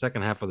it on the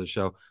second half of the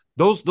show.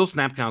 Those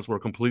snap counts were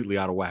completely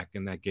out of whack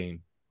in that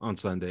game on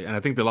Sunday, and I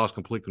think they lost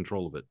complete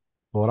control of it.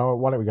 Well,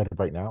 why don't we go to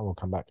break now? We'll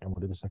come back and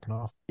we'll do the second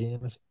half in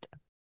a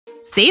second.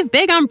 Save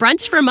big on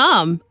brunch for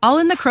mom, all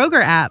in the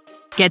Kroger app.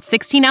 Get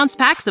 16-ounce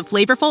packs of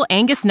flavorful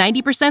Angus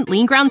 90%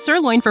 lean ground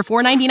sirloin for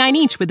 $4.99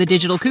 each with a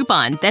digital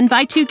coupon. Then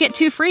buy 2, get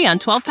 2 free on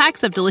 12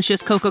 packs of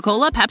delicious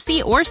Coca-Cola,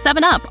 Pepsi, or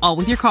 7-Up, all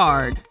with your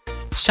card.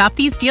 Shop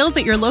these deals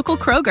at your local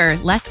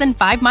Kroger, less than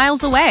 5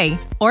 miles away.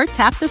 Or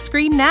tap the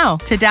screen now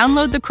to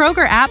download the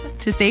Kroger app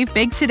to save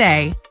big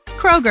today.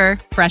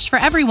 Kroger, fresh for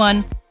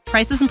everyone.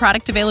 Prices and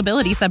product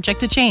availability subject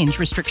to change.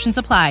 Restrictions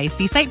apply.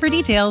 See site for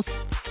details.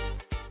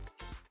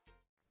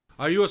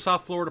 Are you a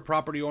South Florida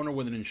property owner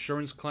with an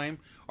insurance claim?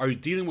 Are you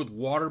dealing with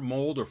water,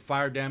 mold, or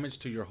fire damage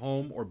to your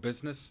home or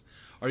business?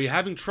 Are you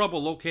having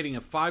trouble locating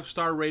a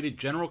 5-star rated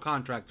general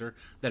contractor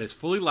that is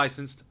fully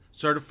licensed,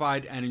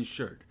 certified, and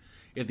insured?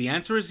 If the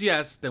answer is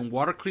yes, then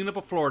Water Cleanup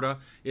of Florida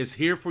is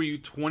here for you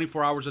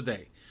 24 hours a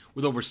day.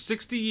 With over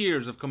 60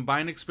 years of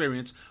combined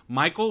experience,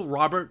 Michael,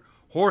 Robert,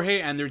 Jorge,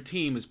 and their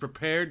team is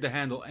prepared to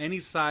handle any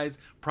size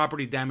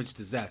property damage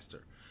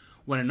disaster.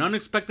 When an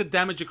unexpected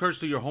damage occurs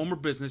to your home or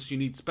business, you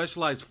need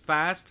specialized,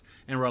 fast,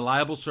 and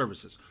reliable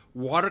services.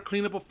 Water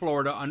Cleanup of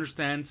Florida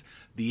understands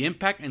the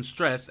impact and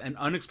stress an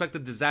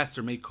unexpected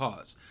disaster may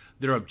cause.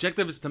 Their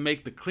objective is to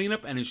make the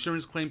cleanup and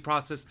insurance claim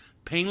process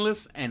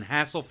painless and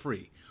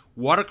hassle-free.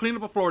 Water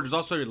Cleanup of Florida is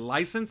also a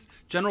licensed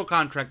general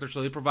contractor,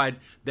 so they provide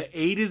the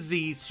A to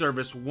Z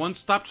service,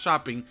 one-stop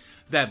shopping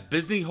that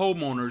busy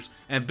homeowners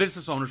and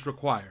business owners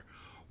require.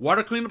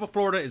 Water Cleanup of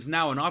Florida is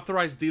now an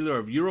authorized dealer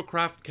of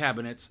Eurocraft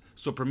cabinets,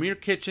 so premier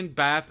kitchen,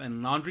 bath,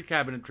 and laundry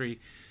cabinetry,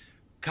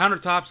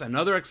 countertops, and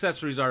other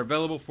accessories are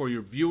available for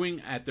your viewing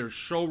at their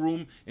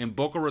showroom in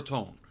Boca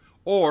Raton.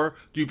 Or,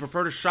 do you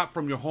prefer to shop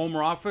from your home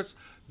or office?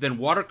 Then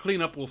Water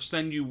Cleanup will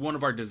send you one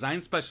of our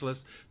design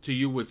specialists to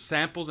you with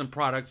samples and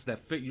products that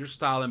fit your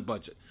style and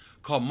budget.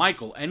 Call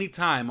Michael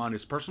anytime on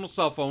his personal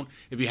cell phone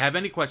if you have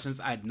any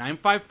questions at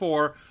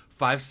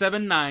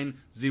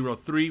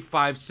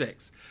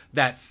 954-579-0356.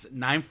 That's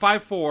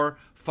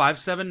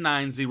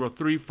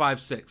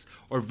 954-579-0356.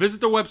 Or visit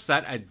their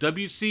website at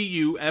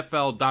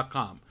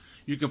WCUFL.com.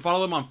 You can follow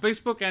them on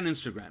Facebook and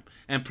Instagram.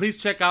 And please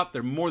check out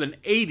their more than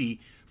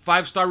 80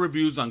 5-star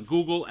reviews on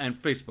Google and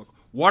Facebook.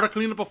 Water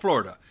Cleanup of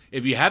Florida.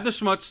 If you have the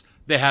schmutz,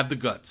 they have the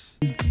guts.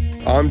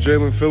 I'm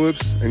Jalen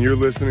Phillips, and you're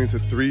listening to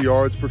 3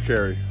 Yards Per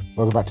Carry.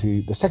 Welcome back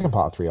to the second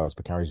part of 3 Yards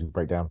Per Carry as we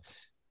break down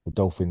the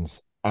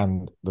Dolphins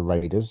and the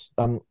Raiders.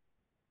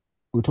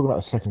 We were talking about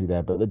the secondary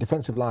there, but the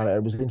defensive line,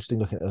 it was interesting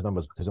looking at those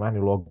numbers because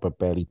Emmanuel Ogbah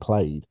barely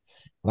played.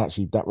 And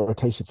actually, that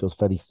rotation feels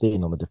fairly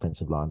thin on the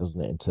defensive line,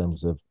 doesn't it, in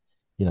terms of,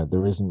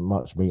 there isn't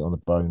much meat on the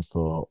bone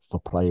for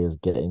players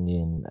getting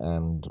in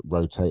and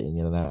rotating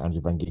in and out.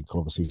 Andrew Van Ginkel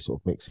obviously sort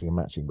of mixing and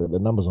matching. But the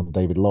numbers on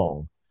David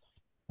Long,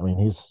 I mean,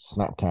 his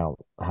snap count,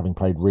 having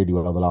played really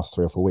well the last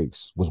 3 or 4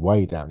 weeks, was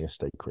way down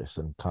yesterday, Chris,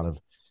 and kind of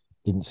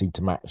didn't seem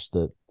to match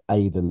the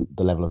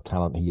level of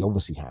talent he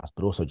obviously has,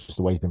 but also just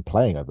the way he's been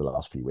playing over the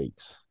last few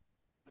weeks.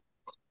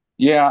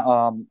 Yeah,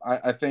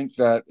 I think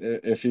that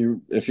if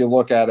you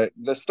look at it,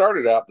 this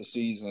started out the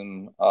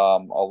season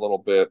a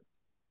little bit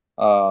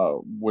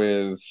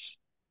with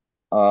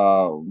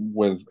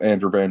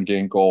Andrew Van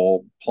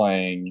Ginkel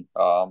playing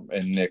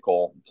in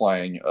nickel,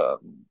 playing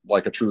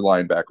like a true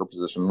linebacker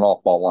position, an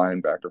off-ball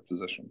linebacker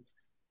position.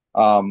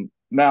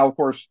 Now, of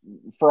course,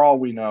 for all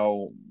we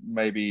know,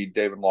 maybe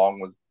David Long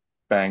was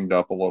banged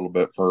up a little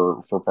bit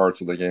for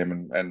parts of the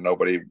game, and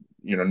nobody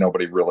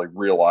really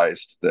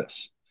realized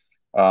this.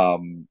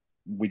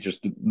 We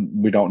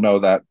don't know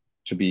that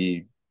to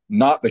be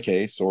not the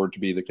case or to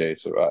be the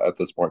case at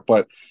this point,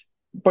 but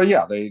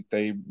yeah,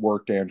 they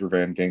worked Andrew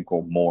Van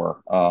Ginkel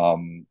more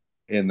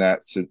in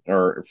that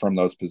or from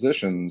those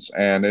positions,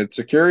 and it's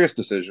a curious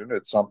decision.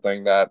 It's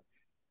something that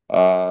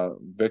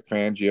Vic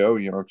Fangio,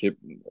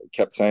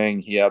 kept saying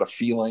he had a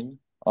feeling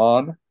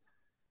on,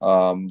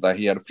 that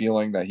he had a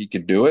feeling that he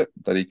could do it,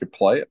 that he could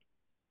play it.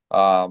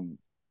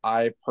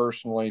 I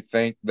personally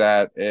think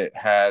that it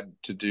had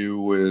to do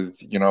with,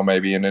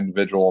 maybe an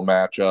individual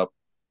matchup.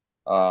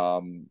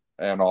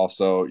 And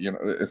also,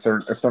 if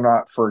they're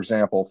not, for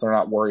example, if they're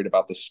not worried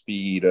about the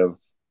speed of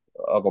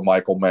a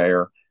Michael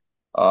Mayer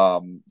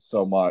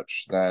so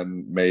much,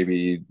 then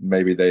maybe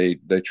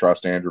they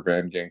trust Andrew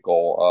Van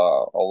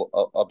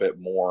Ginkel a bit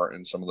more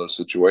in some of those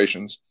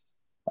situations.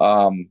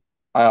 I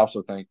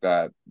also think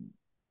that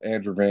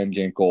Andrew Van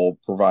Ginkel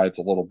provides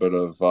a little bit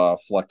of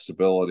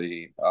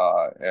flexibility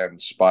and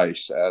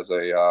spice as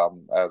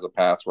a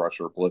pass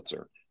rusher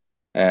blitzer.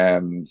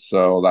 And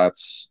so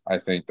I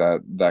think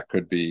that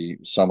could be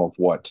some of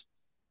what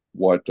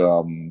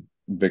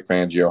Vic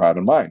Fangio had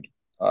in mind.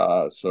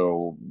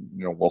 So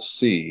we'll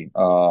see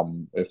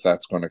if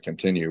that's going to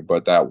continue.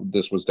 But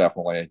this was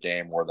definitely a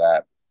game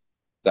where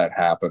that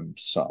happened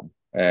some,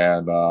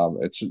 and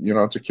it's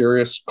a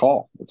curious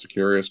call. It's a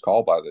curious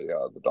call by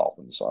the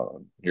Dolphins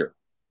here.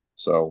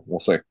 So we'll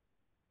see.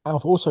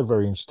 Also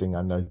very interesting.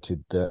 I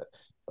noted that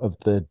of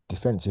the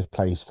defensive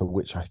plays for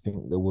which I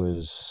think there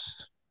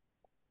was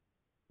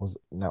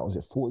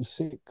it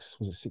 46?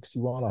 Was it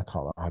 61? I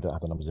don't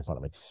have the numbers in front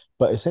of me.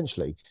 But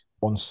essentially,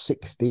 on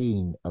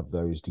 16 of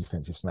those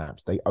defensive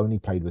snaps, they only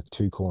played with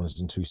 2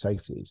 corners and 2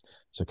 safeties.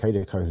 So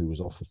Kader Kohu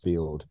was off the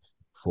field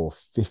for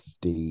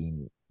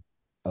 15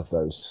 of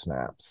those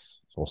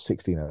snaps, or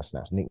 16 of those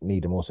snaps. Nick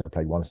Needham also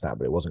played 1 snap,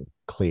 but it wasn't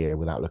clear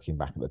without looking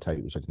back at the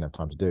tape, which I didn't have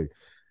time to do,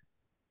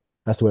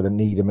 as to whether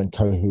Needham and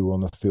Kohu were on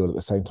the field at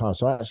the same time.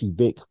 So actually,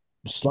 Vic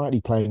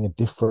slightly playing a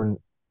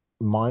different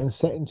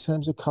mindset in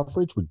terms of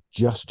coverage with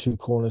just 2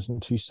 corners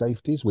and 2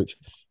 safeties, which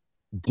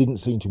didn't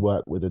seem to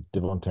work with a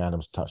Devontae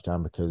Adams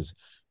touchdown, because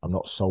I'm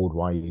not sold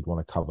why you'd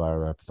want to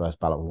cover a first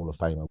ballot Hall of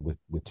Famer with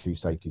 2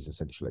 safeties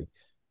essentially,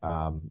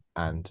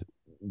 and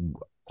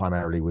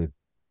primarily with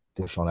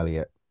Deshaun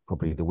Elliott,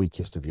 probably the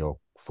weakest of your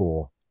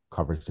 4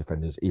 coverage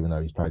defenders, even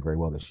though he's played very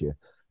well this year,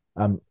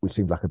 which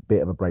seemed like a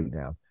bit of a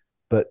breakdown.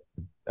 But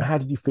how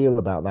did you feel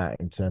about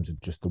that in terms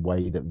of just the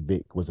way that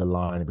Vic was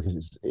aligning?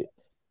 Because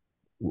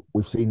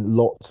we've seen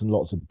lots and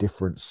lots of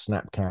different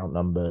snap count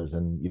numbers,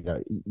 and you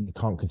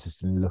can't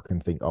consistently look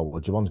and think, oh well,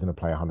 Javon's going to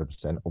play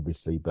 100%,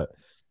 obviously, but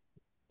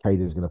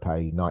Caden's going to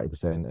play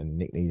 90% and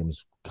Nick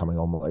Needham's coming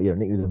on.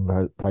 Nick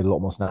Needham played a lot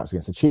more snaps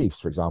against the Chiefs,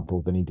 for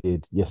example, than he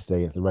did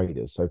yesterday against the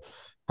Raiders. So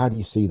how do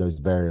you see those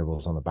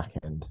variables on the back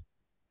end?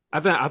 I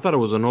thought it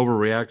was an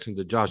overreaction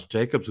to Josh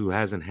Jacobs, who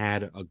hasn't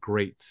had a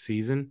great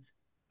season.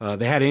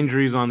 They had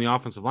injuries on the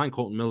offensive line.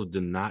 Colton Miller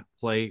did not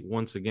play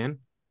once again.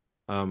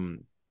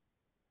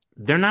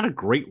 They're not a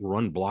great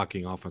run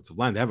blocking offensive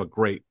line. They have a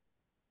great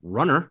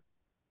runner.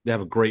 They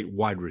have a great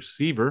wide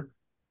receiver.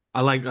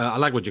 I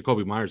like what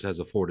Jacoby Myers has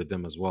afforded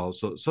them as well.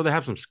 So they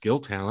have some skill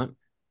talent,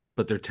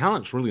 but their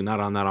talent's really not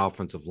on that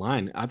offensive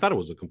line. I thought it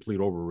was a complete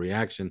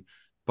overreaction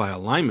by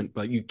alignment,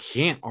 but you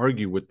can't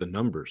argue with the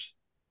numbers.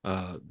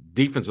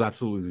 Defense was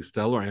absolutely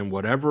stellar, and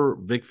whatever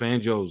Vic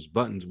Fangio's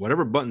buttons,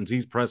 whatever buttons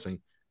he's pressing,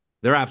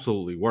 they're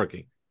absolutely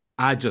working.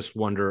 I just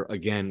wonder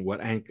again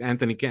what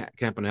Anthony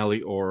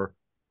Campanelli or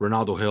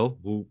Ronaldo Hill,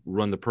 who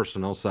run the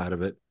personnel side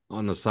of it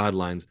on the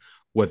sidelines,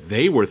 what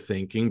they were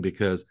thinking,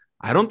 because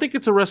I don't think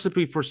it's a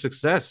recipe for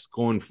success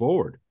going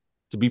forward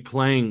to be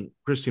playing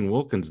Christian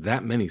Wilkins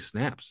that many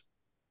snaps.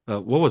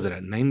 What was it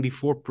at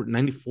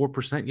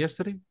 94%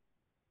 yesterday?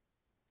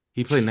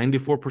 He played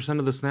 94%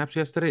 of the snaps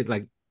yesterday.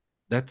 Like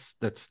that's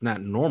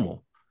not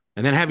normal.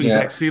 And then having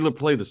Zach Sealer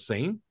play the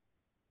same.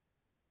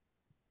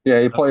 Yeah,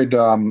 he played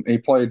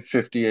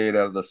 58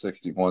 out of the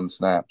 61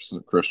 snaps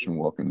that Christian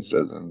Wilkins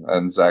did,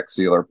 and Zach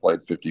Sealer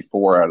played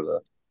 54 out of the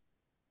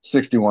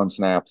 61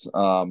 snaps.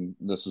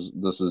 This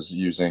is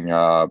using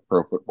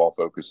Pro Football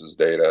Focus's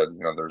data.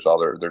 There's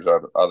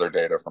other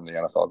data from the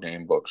NFL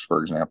game books,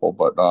 for example.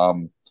 But I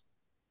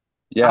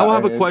will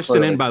have a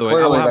question in, by the way.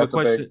 I will have a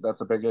question.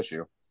 That's a big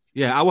issue.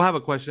 Yeah, I will have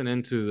a question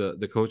into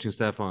the coaching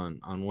staff on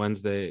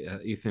Wednesday.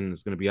 Ethan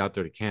is going to be out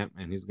there to camp,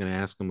 and he's going to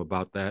ask them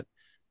about that.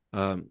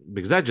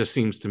 Because that just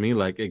seems to me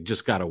like it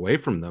just got away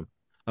from them.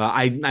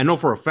 I know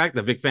for a fact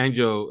that Vic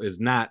Fangio is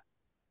not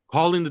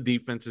calling the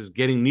defenses,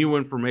 getting new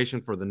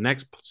information for the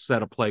next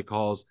set of play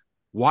calls,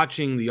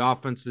 watching the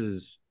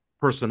offense's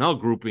personnel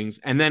groupings,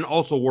 and then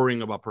also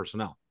worrying about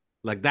personnel.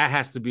 Like that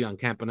has to be on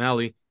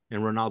Campanelli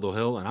and Ronaldo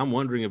Hill, and I'm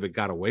wondering if it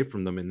got away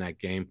from them in that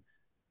game.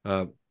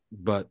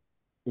 But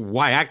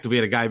why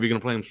activate a guy if you're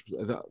going to play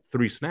him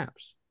 3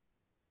 snaps?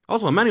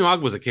 Also, Emmanuel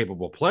Ogba was a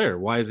capable player.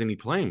 Why isn't he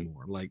playing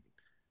more? Like,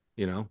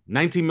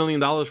 $19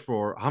 million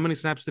for how many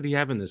snaps did he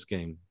have in this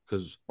game?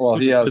 Because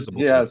he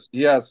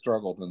has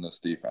struggled in this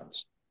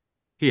defense.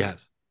 He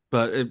has,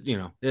 but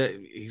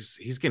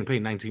he's getting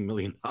paid $19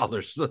 million.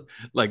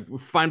 Like,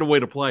 find a way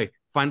to play,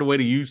 find a way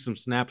to use some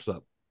snaps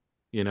up,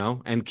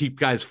 and keep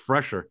guys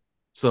fresher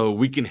so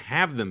we can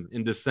have them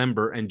in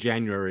December and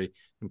January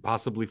and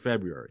possibly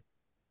February.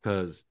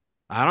 Because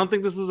I don't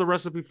think this was a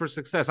recipe for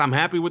success. I'm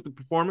happy with the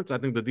performance. I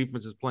think the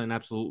defense is playing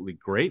absolutely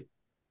great,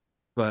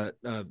 but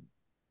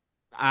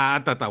I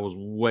thought that was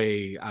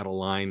way out of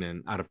line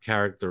and out of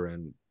character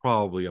and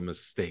probably a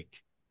mistake.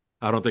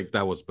 I don't think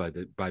that was by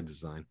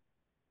design.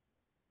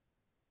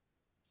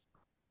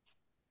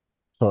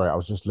 Sorry, I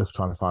was just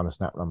trying to find the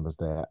snap numbers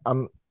there.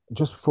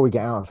 Just before we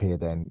get out of here,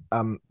 then,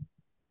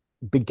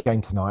 big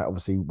game tonight.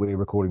 Obviously, we're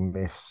recording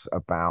this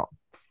about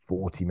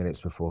 40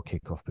 minutes before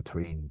kickoff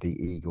between the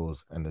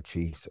Eagles and the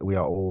Chiefs. We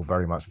are all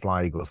very much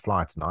fly Eagles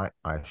fly tonight,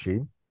 I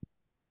assume.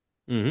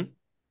 Mm-hmm.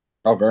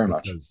 Oh, very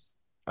much.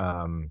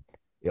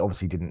 It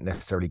obviously didn't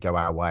necessarily go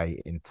our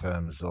way in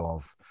terms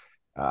of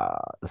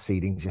the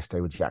seedings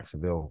yesterday with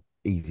Jacksonville.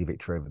 Easy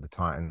victory over the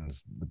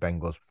Titans. The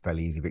Bengals,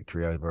 fairly easy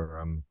victory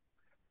over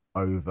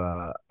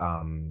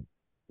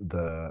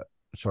the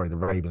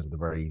Ravens with a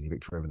very easy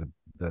victory over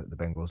the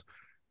Bengals.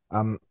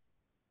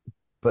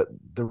 But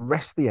the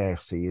rest of the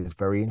AFC is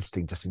very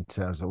interesting just in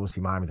terms of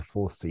obviously Miami, the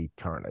 4th seed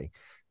currently.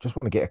 Just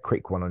want to get a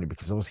quick one on it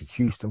because obviously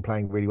Houston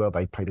playing really well.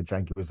 They played the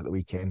Jaguars at the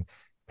weekend.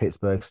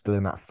 Pittsburgh still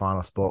in that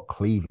final spot.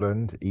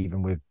 Cleveland,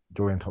 even with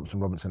Dorian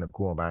Thompson-Robinson at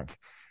quarterback.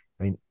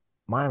 I mean,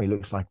 Miami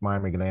looks like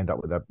Miami are going to end up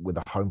with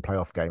a home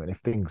playoff game. And if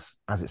things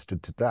as it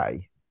stood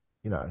today,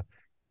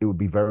 it would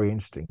be very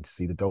interesting to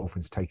see the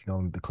Dolphins taking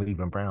on the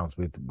Cleveland Browns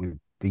with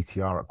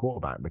DTR at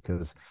quarterback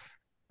because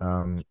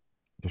Deshaun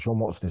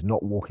Watson is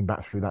not walking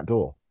back through that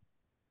door.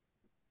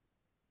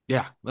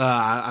 Yeah,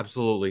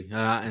 absolutely.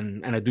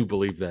 And I do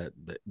believe that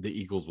the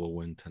Eagles will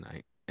win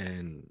tonight.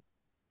 And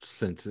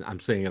since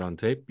I'm saying it on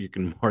tape, you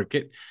can mark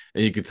it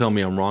and you can tell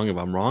me I'm wrong if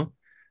I'm wrong.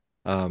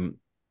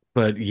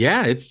 But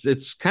yeah,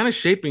 it's kind of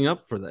shaping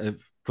up for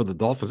the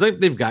Dolphins.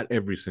 They've got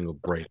every single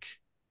break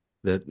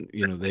that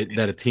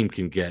that a team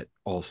can get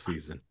all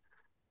season.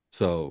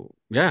 So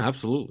yeah,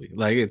 absolutely.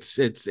 Like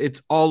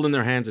it's all in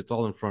their hands. It's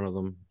all in front of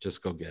them.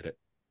 Just go get it.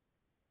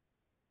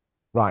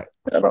 Right.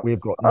 I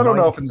don't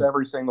know if it's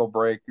every single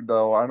break,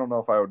 though. I don't know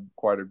if I would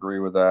quite agree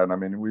with that. I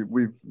mean,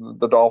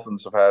 the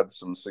Dolphins have had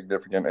some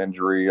significant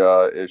injury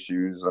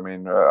issues. I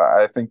mean,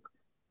 I think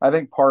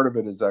part of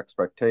it is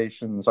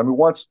expectations. I mean,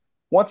 once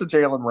a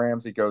Jalen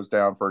Ramsey goes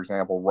down, for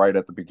example, right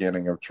at the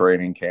beginning of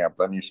training camp,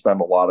 then you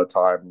spend a lot of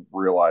time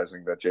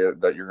realizing that you're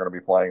going to be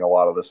playing a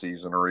lot of the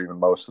season or even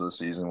most of the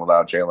season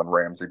without Jalen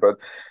Ramsey.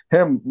 But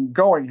him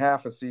going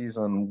half a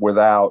season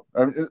without,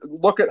 I mean,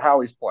 look at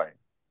how he's playing,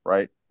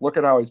 right? Look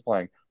at how he's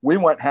playing. We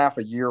went half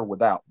a year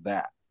without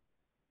that,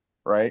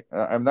 right?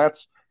 And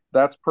that's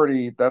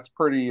pretty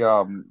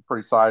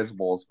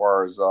sizable as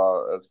far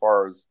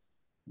as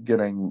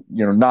getting,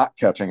 not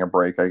catching a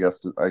break. I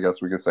guess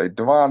we could say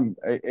Devon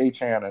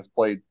Achane has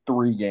played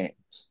 3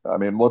 games. I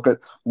mean, look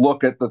at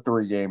the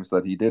 3 games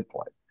that he did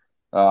play,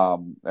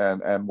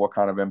 and what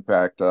kind of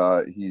impact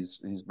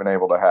he's been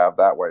able to have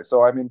that way.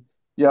 So I mean,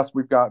 yes,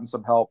 we've gotten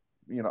some help,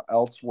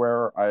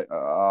 elsewhere.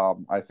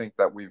 I think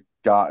that we've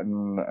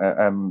gotten,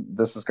 and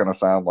this is going to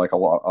sound like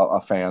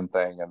a fan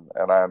thing,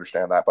 and I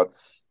understand that, but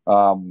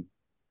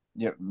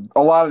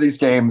a lot of these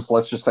games,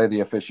 let's just say the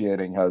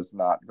officiating has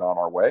not gone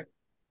our way.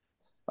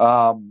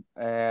 And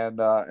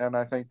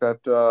I think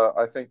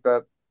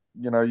that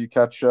you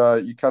catch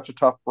a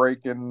tough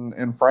break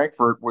in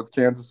Frankfurt with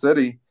Kansas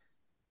City,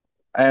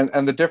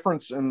 and the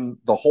difference in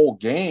the whole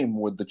game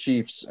with the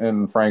Chiefs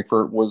in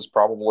Frankfurt was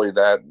probably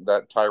that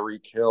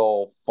Tyreek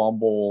Hill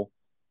fumble,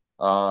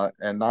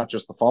 and not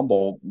just the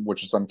fumble,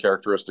 which is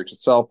uncharacteristic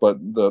itself, but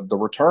the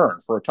return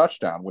for a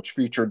touchdown, which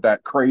featured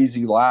that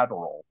crazy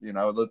lateral.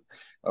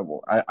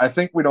 I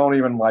think we don't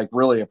even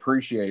really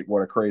appreciate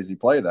what a crazy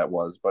play that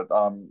was, but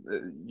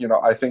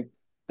I think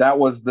that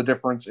was the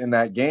difference in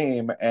that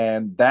game,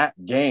 and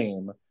that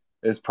game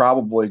is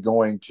probably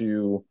going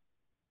to,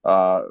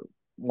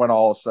 when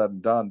all is said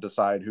and done,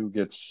 decide who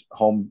gets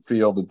home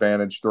field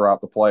advantage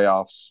throughout the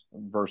playoffs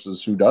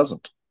versus who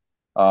doesn't.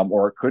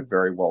 Or it could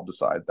very well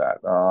decide that.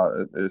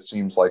 It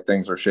seems like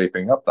things are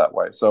shaping up that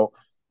way. So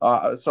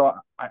I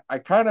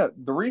kind of,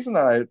 the reason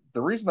that I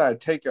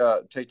take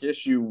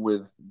issue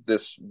with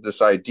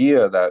this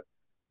idea that,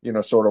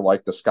 sort of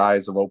like the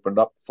skies have opened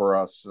up for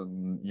us,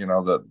 and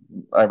that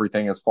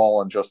everything has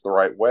fallen just the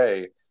right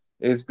way,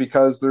 is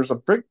because there's a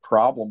big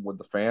problem with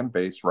the fan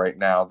base right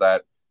now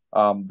that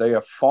they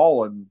have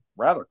fallen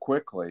rather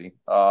quickly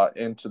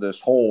into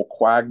this whole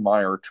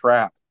quagmire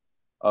trap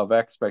of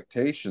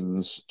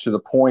expectations, to the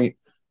point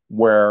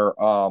where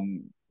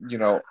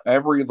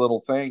every little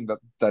thing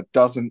that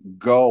doesn't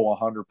go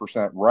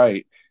 100%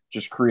 right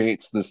just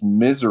creates this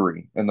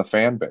misery in the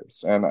fan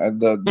base. And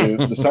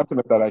the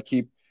sentiment that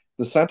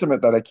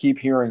I keep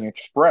hearing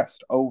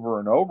expressed over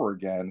and over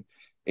again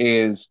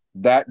is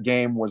that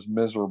game was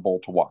miserable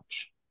to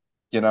watch.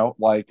 And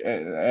I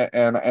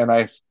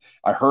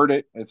heard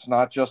it. It's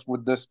not just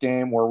with this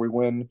game where we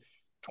win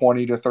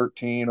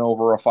 20-13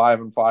 over a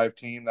 5-5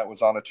 team that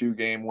was on a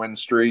 2-game win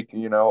streak.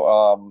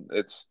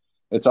 It's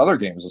other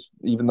games. It's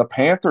even the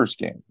Panthers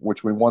game,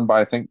 which we won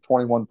by, I think,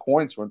 21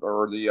 points,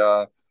 or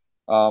the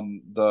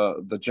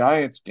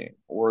Giants game,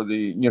 or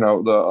the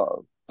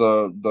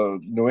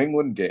New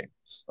England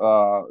games.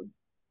 I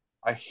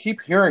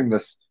keep hearing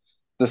this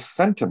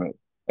sentiment,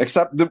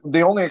 except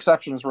the only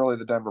exception is really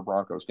the Denver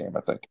Broncos game,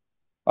 I think.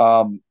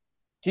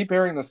 Keep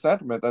hearing the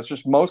sentiment that's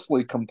just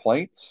mostly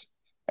complaints,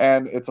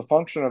 and it's a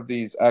function of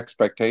these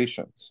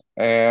expectations.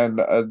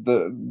 And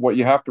what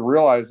you have to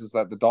realize is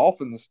that the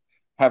Dolphins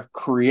have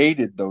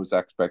created those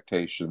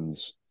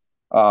expectations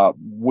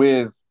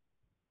with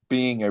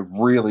being a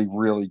really,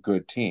 really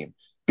good team,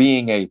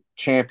 being a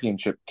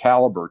championship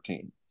caliber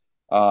team.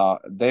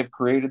 They've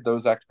created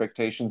those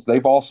expectations.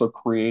 They've also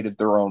created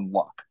their own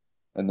luck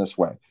in this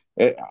way.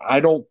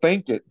 I don't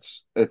think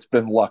it's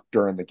been luck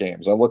during the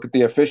games. I look at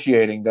the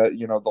officiating, that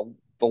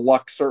the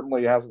luck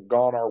certainly hasn't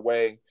gone our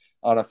way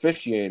on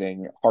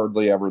officiating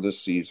hardly ever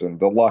this season.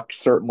 The luck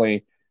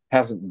certainly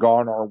hasn't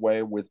gone our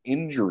way with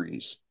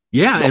injuries.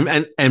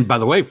 Yeah, and by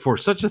the way, for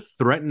such a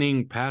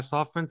threatening pass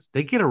offense,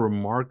 they get a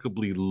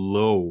remarkably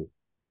low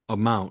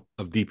amount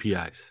of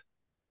DPIs.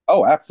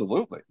 Oh,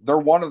 absolutely. They're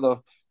one of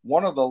the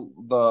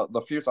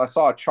few. I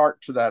saw a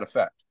chart to that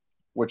effect,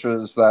 which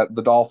is that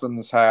the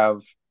Dolphins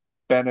have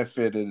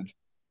benefited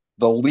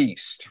the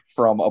least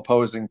from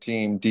opposing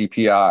team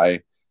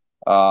DPI.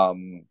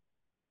 One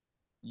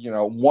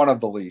of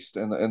the least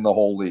in the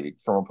whole league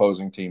from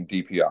opposing team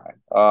DPI.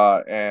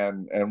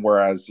 And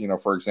whereas,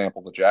 for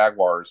example, the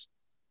Jaguars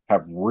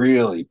have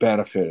really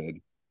benefited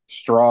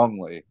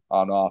strongly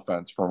on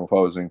offense from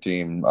opposing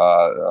team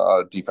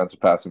defensive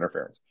pass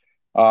interference.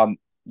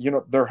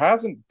 There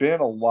hasn't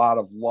been a lot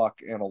of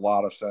luck in a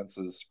lot of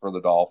senses for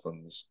the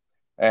Dolphins.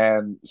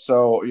 And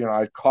so,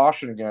 I'd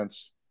caution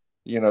against,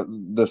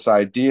 this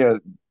idea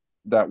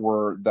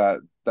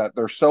that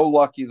they're so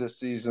lucky this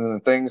season,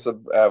 and things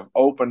have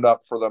opened up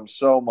for them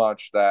so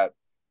much that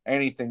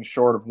anything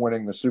short of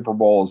winning the Super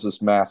Bowl is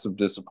this massive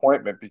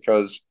disappointment,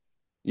 because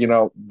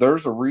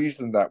there's a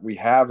reason that we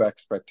have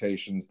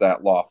expectations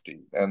that lofty,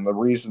 and the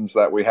reasons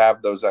that we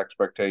have those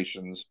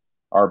expectations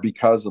are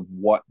because of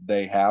what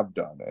they have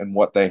done and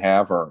what they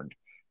have earned.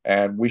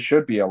 And we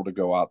should be able to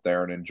go out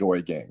there and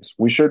enjoy games.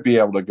 We should be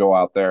able to go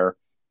out there,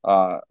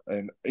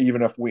 and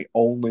even if we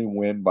only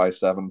win by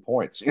 7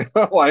 points, this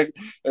is the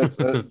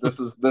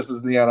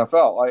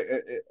NFL.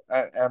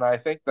 And I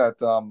think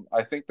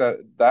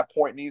that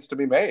point needs to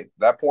be made.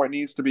 That point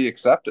needs to be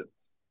accepted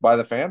by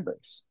the fan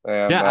base.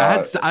 And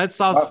I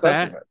saw a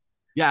stat.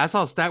 Yeah, I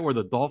saw a stat where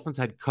the Dolphins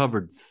had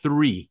covered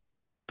 3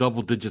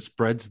 double-digit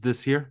spreads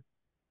this year.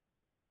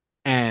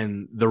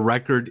 and the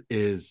record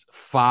is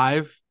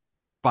 5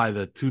 by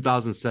the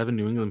 2007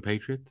 New England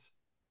Patriots.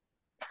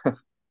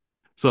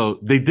 So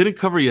they didn't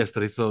cover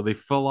yesterday, so they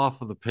fell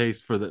off of the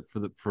pace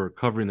for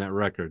covering that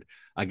record.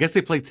 I guess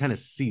they play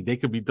Tennessee. They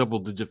could be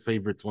double-digit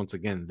favorites once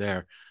again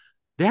there.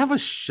 They have a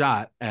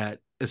shot at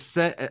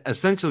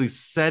essentially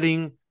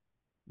setting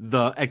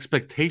the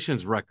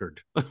expectations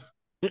record,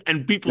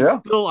 and people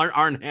still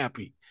aren't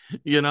happy,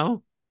 you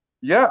know?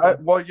 Yeah,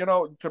 well,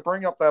 to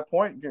bring up that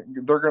point,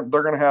 they're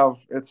gonna have,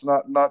 it's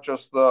not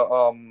just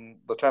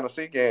the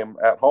Tennessee game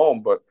at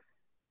home, but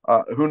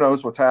who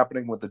knows what's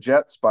happening with the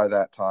Jets by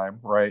that time,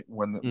 right?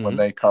 When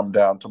they come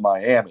down to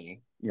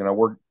Miami,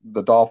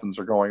 the Dolphins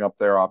are going up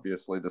there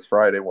obviously this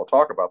Friday. We'll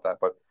talk about that,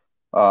 but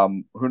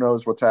who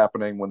knows what's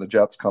happening when the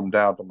Jets come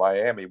down to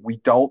Miami? We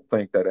don't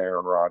think that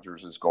Aaron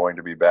Rodgers is going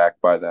to be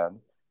back by then.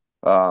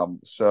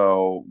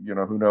 So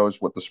who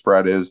knows what the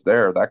spread is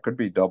there? That could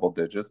be double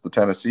digits. The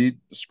Tennessee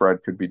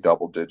spread could be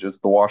double digits.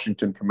 The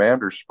Washington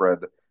Commanders spread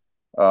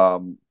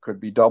could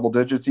be double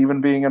digits,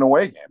 even being an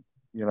away game.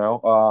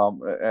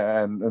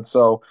 And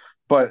so,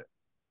 but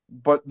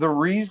the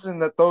reason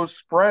that those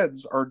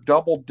spreads are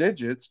double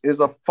digits is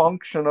a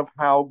function of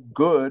how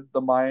good the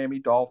Miami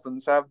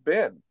Dolphins have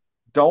been.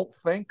 Don't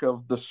think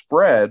of the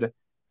spread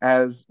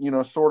as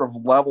sort of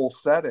level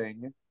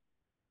setting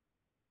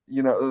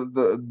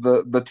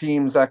the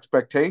team's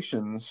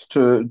expectations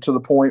to the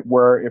point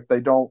where if they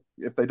don't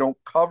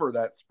cover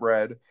that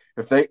spread,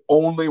 if they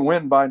only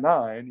win by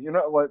 9, you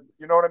know what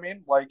I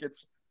mean? Like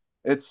it's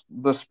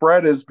the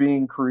spread is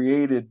being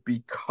created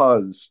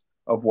because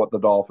of what the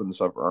Dolphins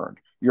have earned.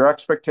 Your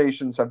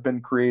expectations have been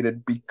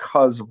created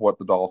because of what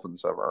the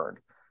Dolphins have earned.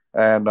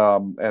 And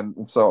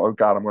so, oh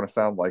God, I'm going to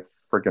sound like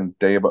freaking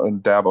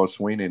Dabo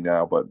Sweeney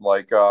now, but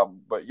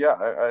yeah,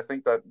 I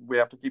think that we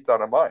have to keep that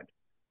in mind.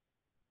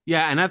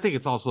 Yeah, and I think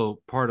it's also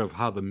part of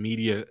how the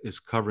media is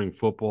covering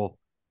football.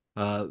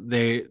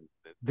 They've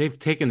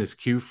taken this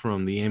cue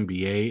from the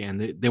NBA,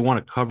 and they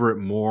want to cover it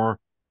more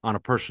on a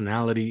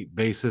personality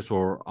basis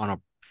or on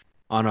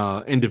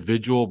a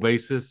individual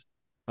basis.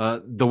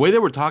 The way they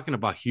were talking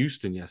about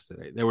Houston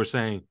yesterday, they were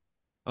saying,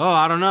 "Oh,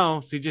 I don't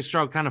know, CJ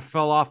Stroud kind of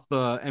fell off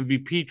the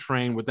MVP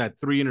train with that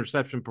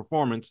 3-interception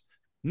performance."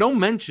 No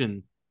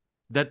mention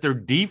that their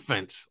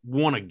defense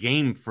won a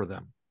game for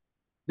them.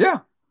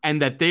 Yeah. And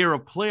that they are a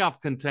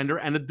playoff contender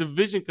and a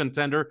division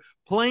contender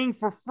playing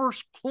for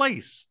first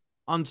place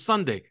on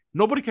Sunday.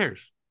 Nobody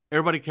cares.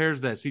 Everybody cares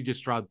that CJ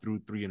Stroud threw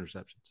 3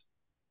 interceptions.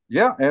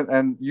 Yeah,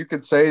 and you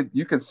could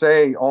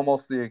say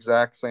almost the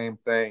exact same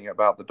thing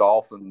about the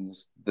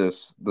Dolphins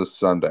this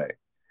Sunday.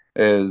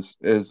 Is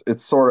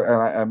it's sort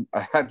of, and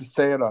I had to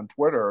say it on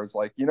Twitter. It's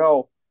like,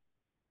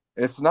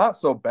 it's not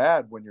so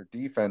bad when your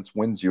defense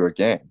wins you a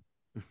game.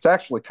 It's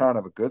actually kind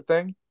of a good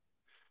thing.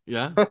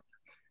 Yeah.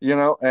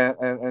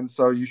 And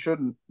so you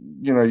shouldn't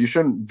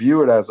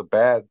view it as a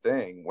bad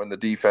thing when the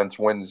defense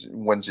wins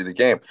you the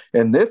game.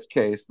 In this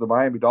case, the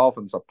Miami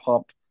Dolphins have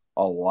pumped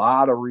a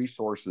lot of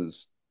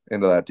resources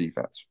into that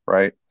defense,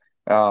 right?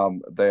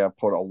 They have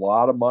put a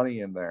lot of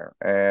money in there,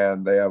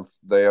 and they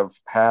have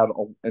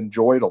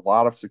enjoyed a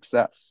lot of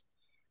success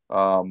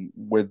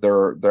with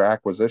their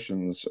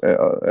acquisitions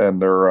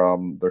and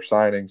their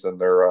signings and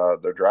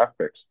their draft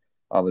picks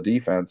on the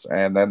defense.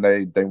 And then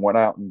they went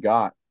out and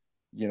got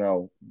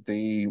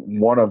the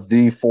one of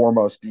the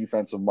foremost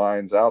defensive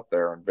minds out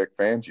there in Vic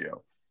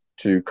Fangio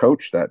to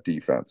coach that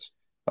defense.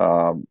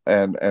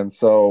 And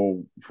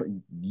so,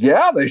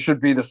 yeah, they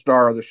should be the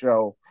star of the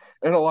show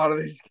in a lot of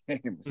these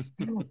games.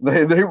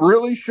 they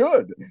really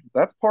should.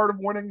 That's part of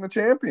winning the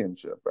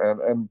championship.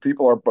 And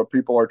people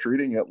are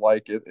treating it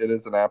like it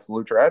is an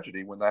absolute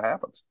tragedy when that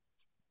happens.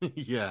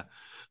 Yeah,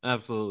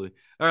 absolutely.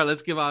 All right,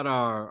 let's give out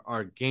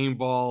our game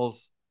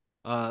balls.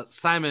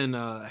 Simon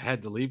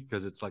had to leave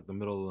because it's like the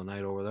middle of the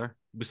night over there.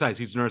 Besides,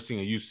 he's nursing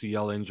a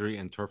UCL injury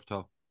and turf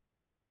toe.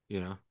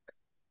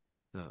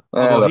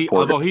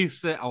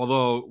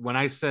 Although when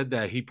I said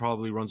that he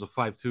probably runs a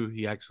 5.2,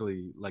 he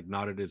actually like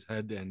nodded his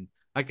head, and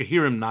I could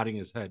hear him nodding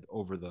his head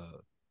over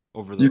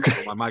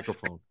my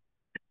microphone.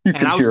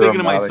 And I was thinking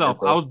to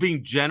myself, I was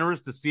being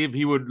generous to see if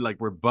he would like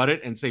rebut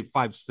it and say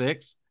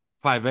 5'6",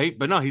 5'8",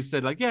 but no, he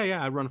said like,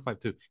 yeah, I run a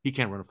 5.2. He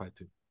can't run a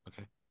 5'2".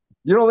 Okay.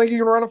 You don't think he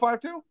can run a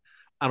 5'2"?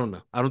 I don't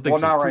know. I don't think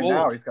so. Well, not right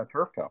now. He's got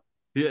turf toe.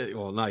 Yeah.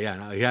 Well, no.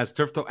 He has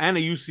turf toe and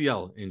a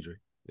UCL injury.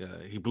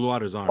 Yeah, he blew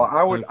out his arm. Well,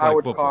 I would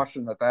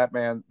caution that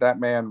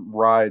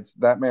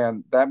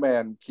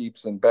man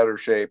keeps in better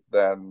shape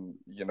than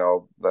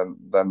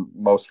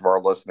most of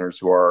our listeners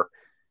who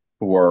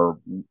are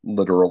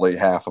literally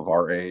half of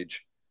our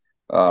age.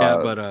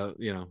 But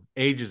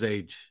age is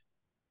age.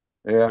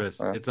 Yeah, Chris,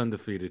 it's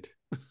undefeated.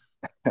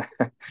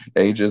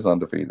 Age is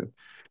undefeated.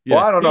 Yeah,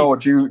 well, I don't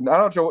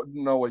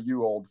know what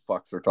you old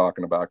fucks are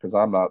talking about, because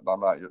I'm not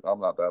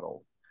that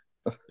old.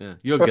 Yeah,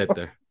 you'll get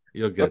there.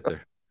 You'll get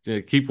there.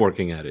 Yeah, keep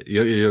working at it.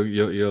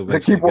 You'll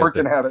keep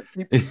working at it.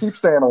 Keep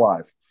staying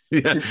alive.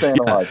 Yeah. Keep staying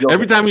alive.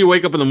 Every time you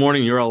wake up in the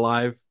morning, you're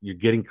alive. You're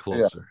getting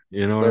closer.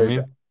 Yeah. You know what I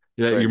mean?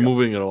 Yeah, you're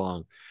moving it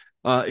along.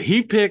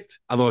 He picked,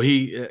 although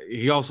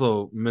he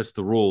also missed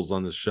the rules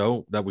on the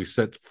show that we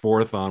set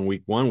forth on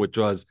week 1, which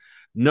was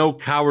no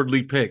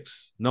cowardly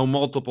picks, no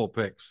multiple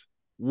picks.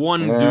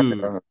 One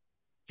dude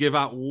give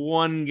out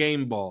one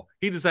game ball.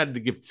 He decided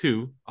to give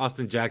 2: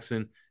 Austin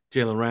Jackson,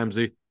 Jalen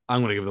Ramsey. I'm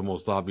going to give the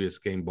most obvious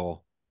game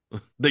ball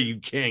that you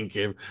can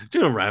give.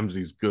 Jalen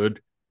Ramsey's good.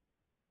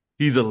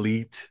 He's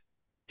elite.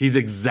 He's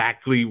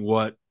exactly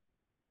what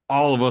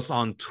all of us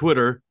on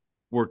Twitter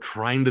were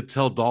trying to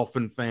tell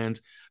Dolphin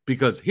fans.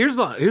 Because here's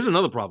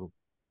another problem.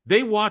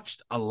 They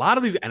watched a lot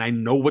of these, and I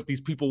know what these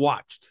people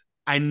watched.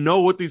 I know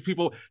what these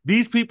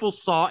people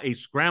saw a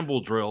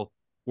scramble drill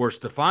where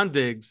Stephon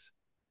Diggs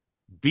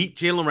beat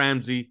Jalen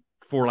Ramsey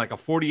for like a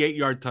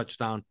 48-yard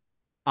touchdown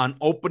on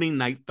opening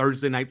night,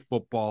 Thursday Night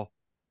Football,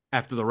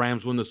 after the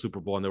Rams won the Super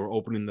Bowl, and they were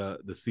opening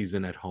the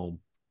season at home.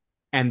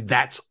 And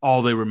that's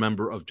all they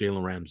remember of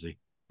Jalen Ramsey.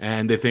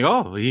 And they think,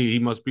 oh, he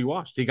must be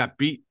washed. He got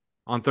beat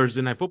on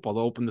Thursday Night Football to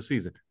open the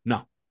season.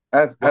 No.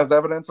 As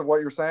evidence of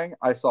what you're saying,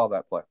 I saw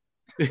that play.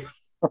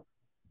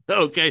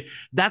 Okay.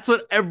 That's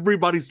what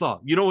everybody saw.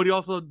 You know what he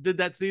also did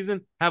that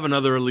season? Have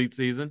another elite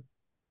season.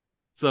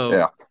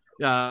 So,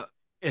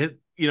 if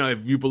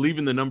you believe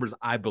in the numbers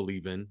I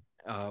believe in,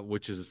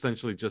 which is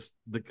essentially just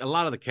a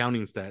lot of the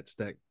counting stats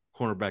that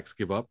cornerbacks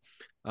give up,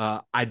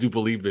 I do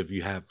believe if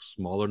you have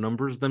smaller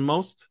numbers than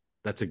most,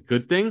 that's a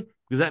good thing,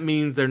 because that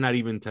means they're not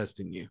even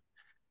testing you.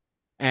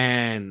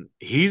 And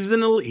he's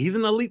an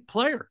elite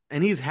player,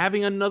 and he's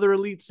having another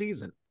elite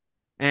season.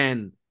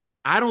 And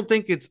I don't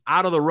think it's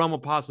out of the realm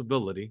of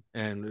possibility.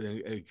 And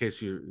in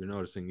case you're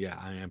noticing, yeah,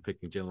 I am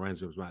picking Jalen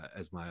Ramsey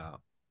as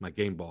my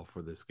game ball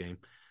for this game.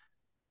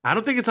 I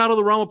don't think it's out of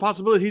the realm of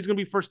possibility he's going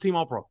to be first team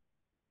All-Pro.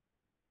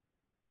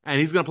 And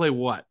he's going to play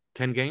what,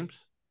 10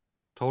 games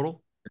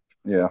total?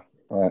 Yeah.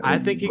 I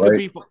think he could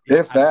be.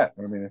 If that.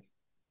 I mean,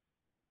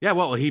 yeah,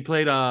 well, he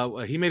played.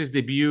 He made his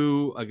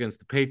debut against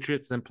the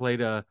Patriots, then played.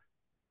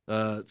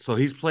 So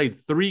he's played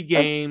 3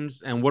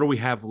 games, and what do we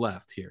have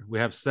left here? We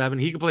have 7.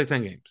 He could play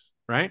 10 games,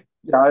 right?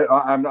 Yeah,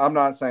 I'm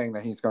not saying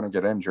that he's going to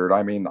get injured.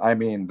 I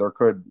mean, there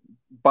could,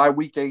 by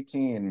week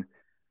 18,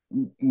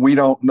 we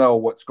don't know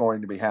what's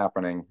going to be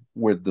happening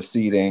with the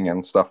seeding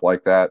and stuff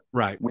like that.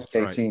 Right. Week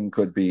 18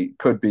 could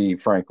be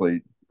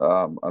frankly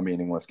a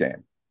meaningless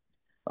game.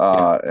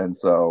 And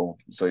so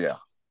yeah.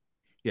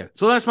 Yeah.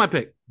 So that's my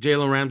pick,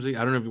 Jalen Ramsey.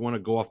 I don't know if you want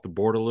to go off the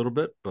board a little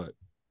bit, but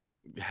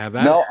have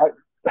at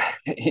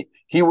it.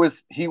 He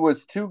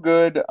was too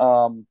good.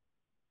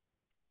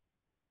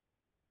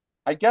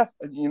 I guess,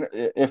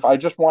 if I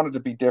just wanted to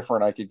be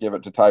different, I could give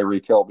it to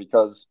Tyreek Hill,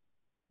 because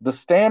the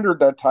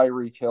standard that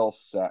Tyreek Hill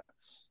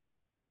sets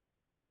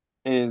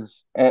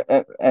is,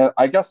 and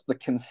I guess the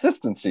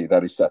consistency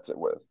that he sets it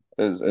with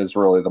is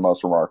really the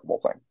most remarkable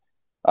thing.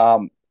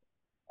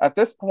 At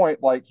this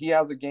point, like, he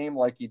has a game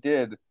like he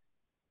did,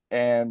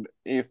 and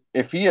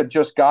if he had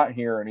just got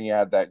here and he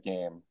had that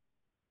game,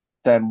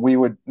 then we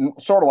would,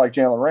 sort of like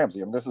Jalen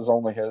Ramsey. I mean, this is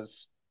only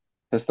his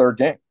 3rd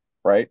game,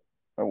 right,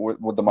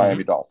 with the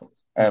Miami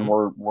Dolphins, and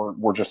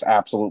we're just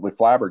absolutely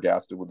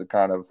flabbergasted with the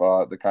kind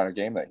of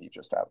game that he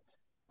just had.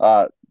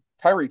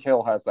 Tyreek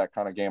Hill has that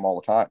kind of game all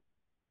the time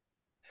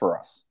for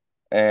us,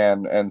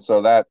 and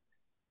so that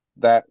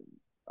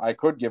I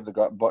could give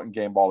the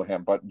game ball to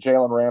him, but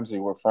Jalen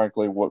Ramsey,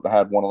 frankly,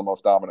 had one of the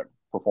most dominant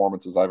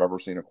performances I've ever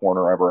seen a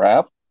corner ever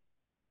have.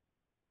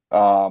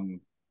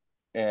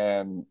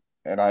 And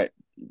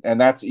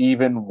that's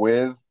even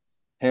with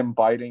him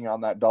biting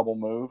on that double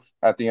move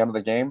at the end of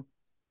the game,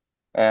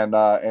 and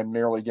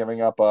nearly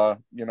giving up a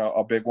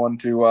big one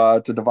to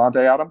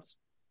Devontae Adams,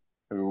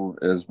 who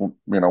is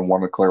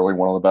clearly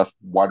one of the best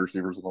wide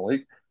receivers in the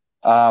league.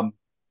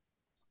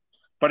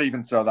 But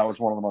even so, that was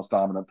one of the most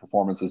dominant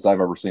performances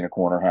I've ever seen a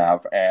corner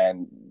have.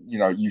 And,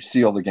 you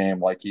seal the game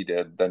like he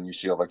did, then you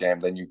seal the game,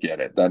 then you get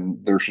it. Then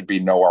there should be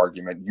no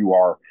argument. You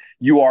are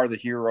the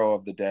hero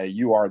of the day.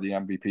 You are the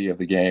MVP of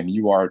the game.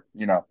 You are,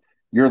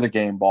 you're the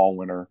game ball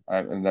winner.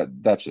 And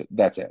that's it.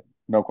 That's it.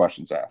 No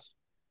questions asked.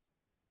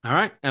 All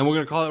right. And we're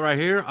going to call it right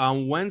here.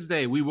 On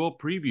Wednesday, we will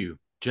preview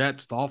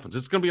Jets Dolphins.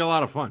 It's going to be a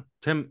lot of fun.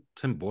 Tim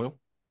Boyle.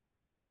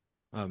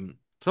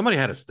 Somebody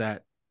had a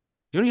stat.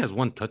 He only has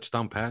 1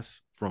 touchdown pass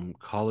from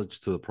college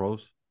to the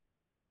pros.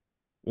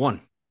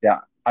 1. Yeah,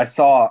 I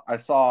saw,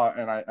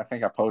 and I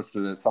think I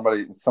posted it.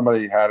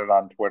 Somebody had it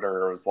on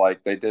Twitter. It was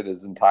like they did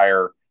his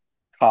entire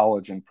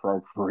college and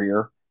pro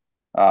career,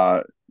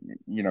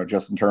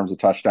 just in terms of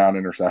touchdown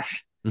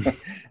interception,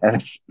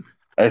 and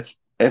it's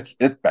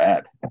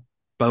bad.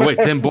 By the way,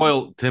 Tim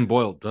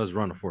Boyle does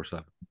run a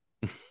 4.7.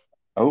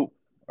 Oh,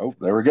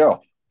 there we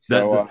go.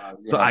 So,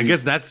 I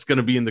guess that's going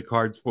to be in the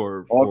cards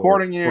for. Well,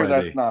 according to you,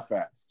 that's not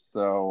fast.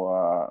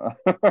 So,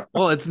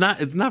 well, it's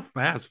not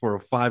fast for a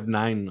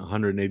 5'9",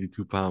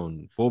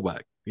 182-pound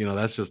fullback.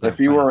 That's just if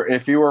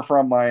you were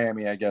from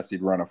Miami, I guess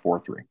he'd run a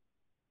 4.3.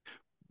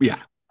 Yeah,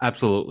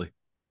 absolutely.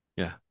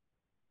 Yeah.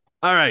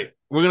 All right,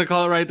 we're gonna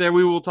call it right there.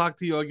 We will talk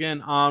to you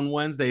again on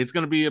Wednesday. It's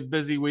going to be a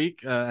busy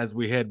week as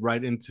we head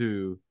right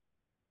into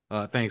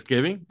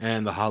Thanksgiving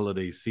and the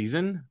holiday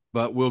season,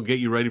 but we'll get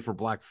you ready for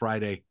Black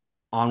Friday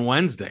on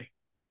Wednesday.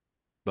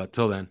 But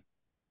till then.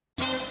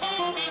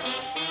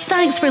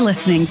 Thanks for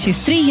listening to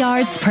 3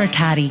 Yards Per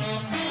Carry.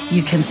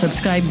 You can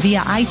subscribe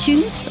via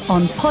iTunes,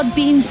 on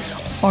Podbean,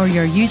 or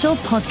your usual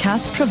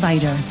podcast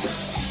provider.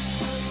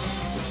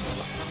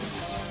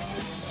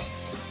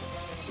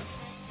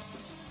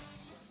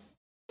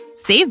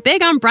 Save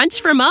big on brunch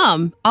for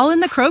mom, all in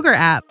the Kroger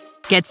app.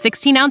 Get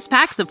 16-ounce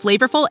packs of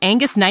flavorful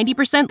Angus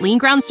 90% lean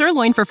ground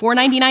sirloin for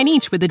 $4.99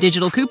 each with a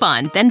digital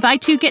coupon. Then buy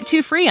 2, get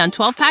 2 free on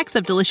 12 packs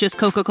of delicious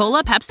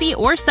Coca-Cola, Pepsi,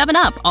 or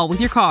 7-Up, all with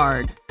your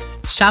card.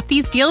 Shop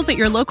these deals at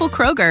your local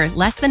Kroger,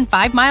 less than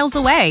 5 miles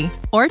away.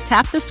 Or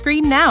tap the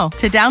screen now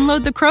to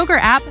download the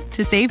Kroger app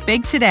to save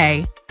big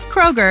today.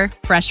 Kroger,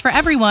 fresh for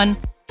everyone.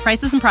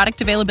 Prices and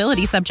product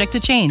availability subject to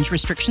change.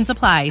 Restrictions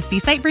apply. See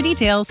site for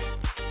details.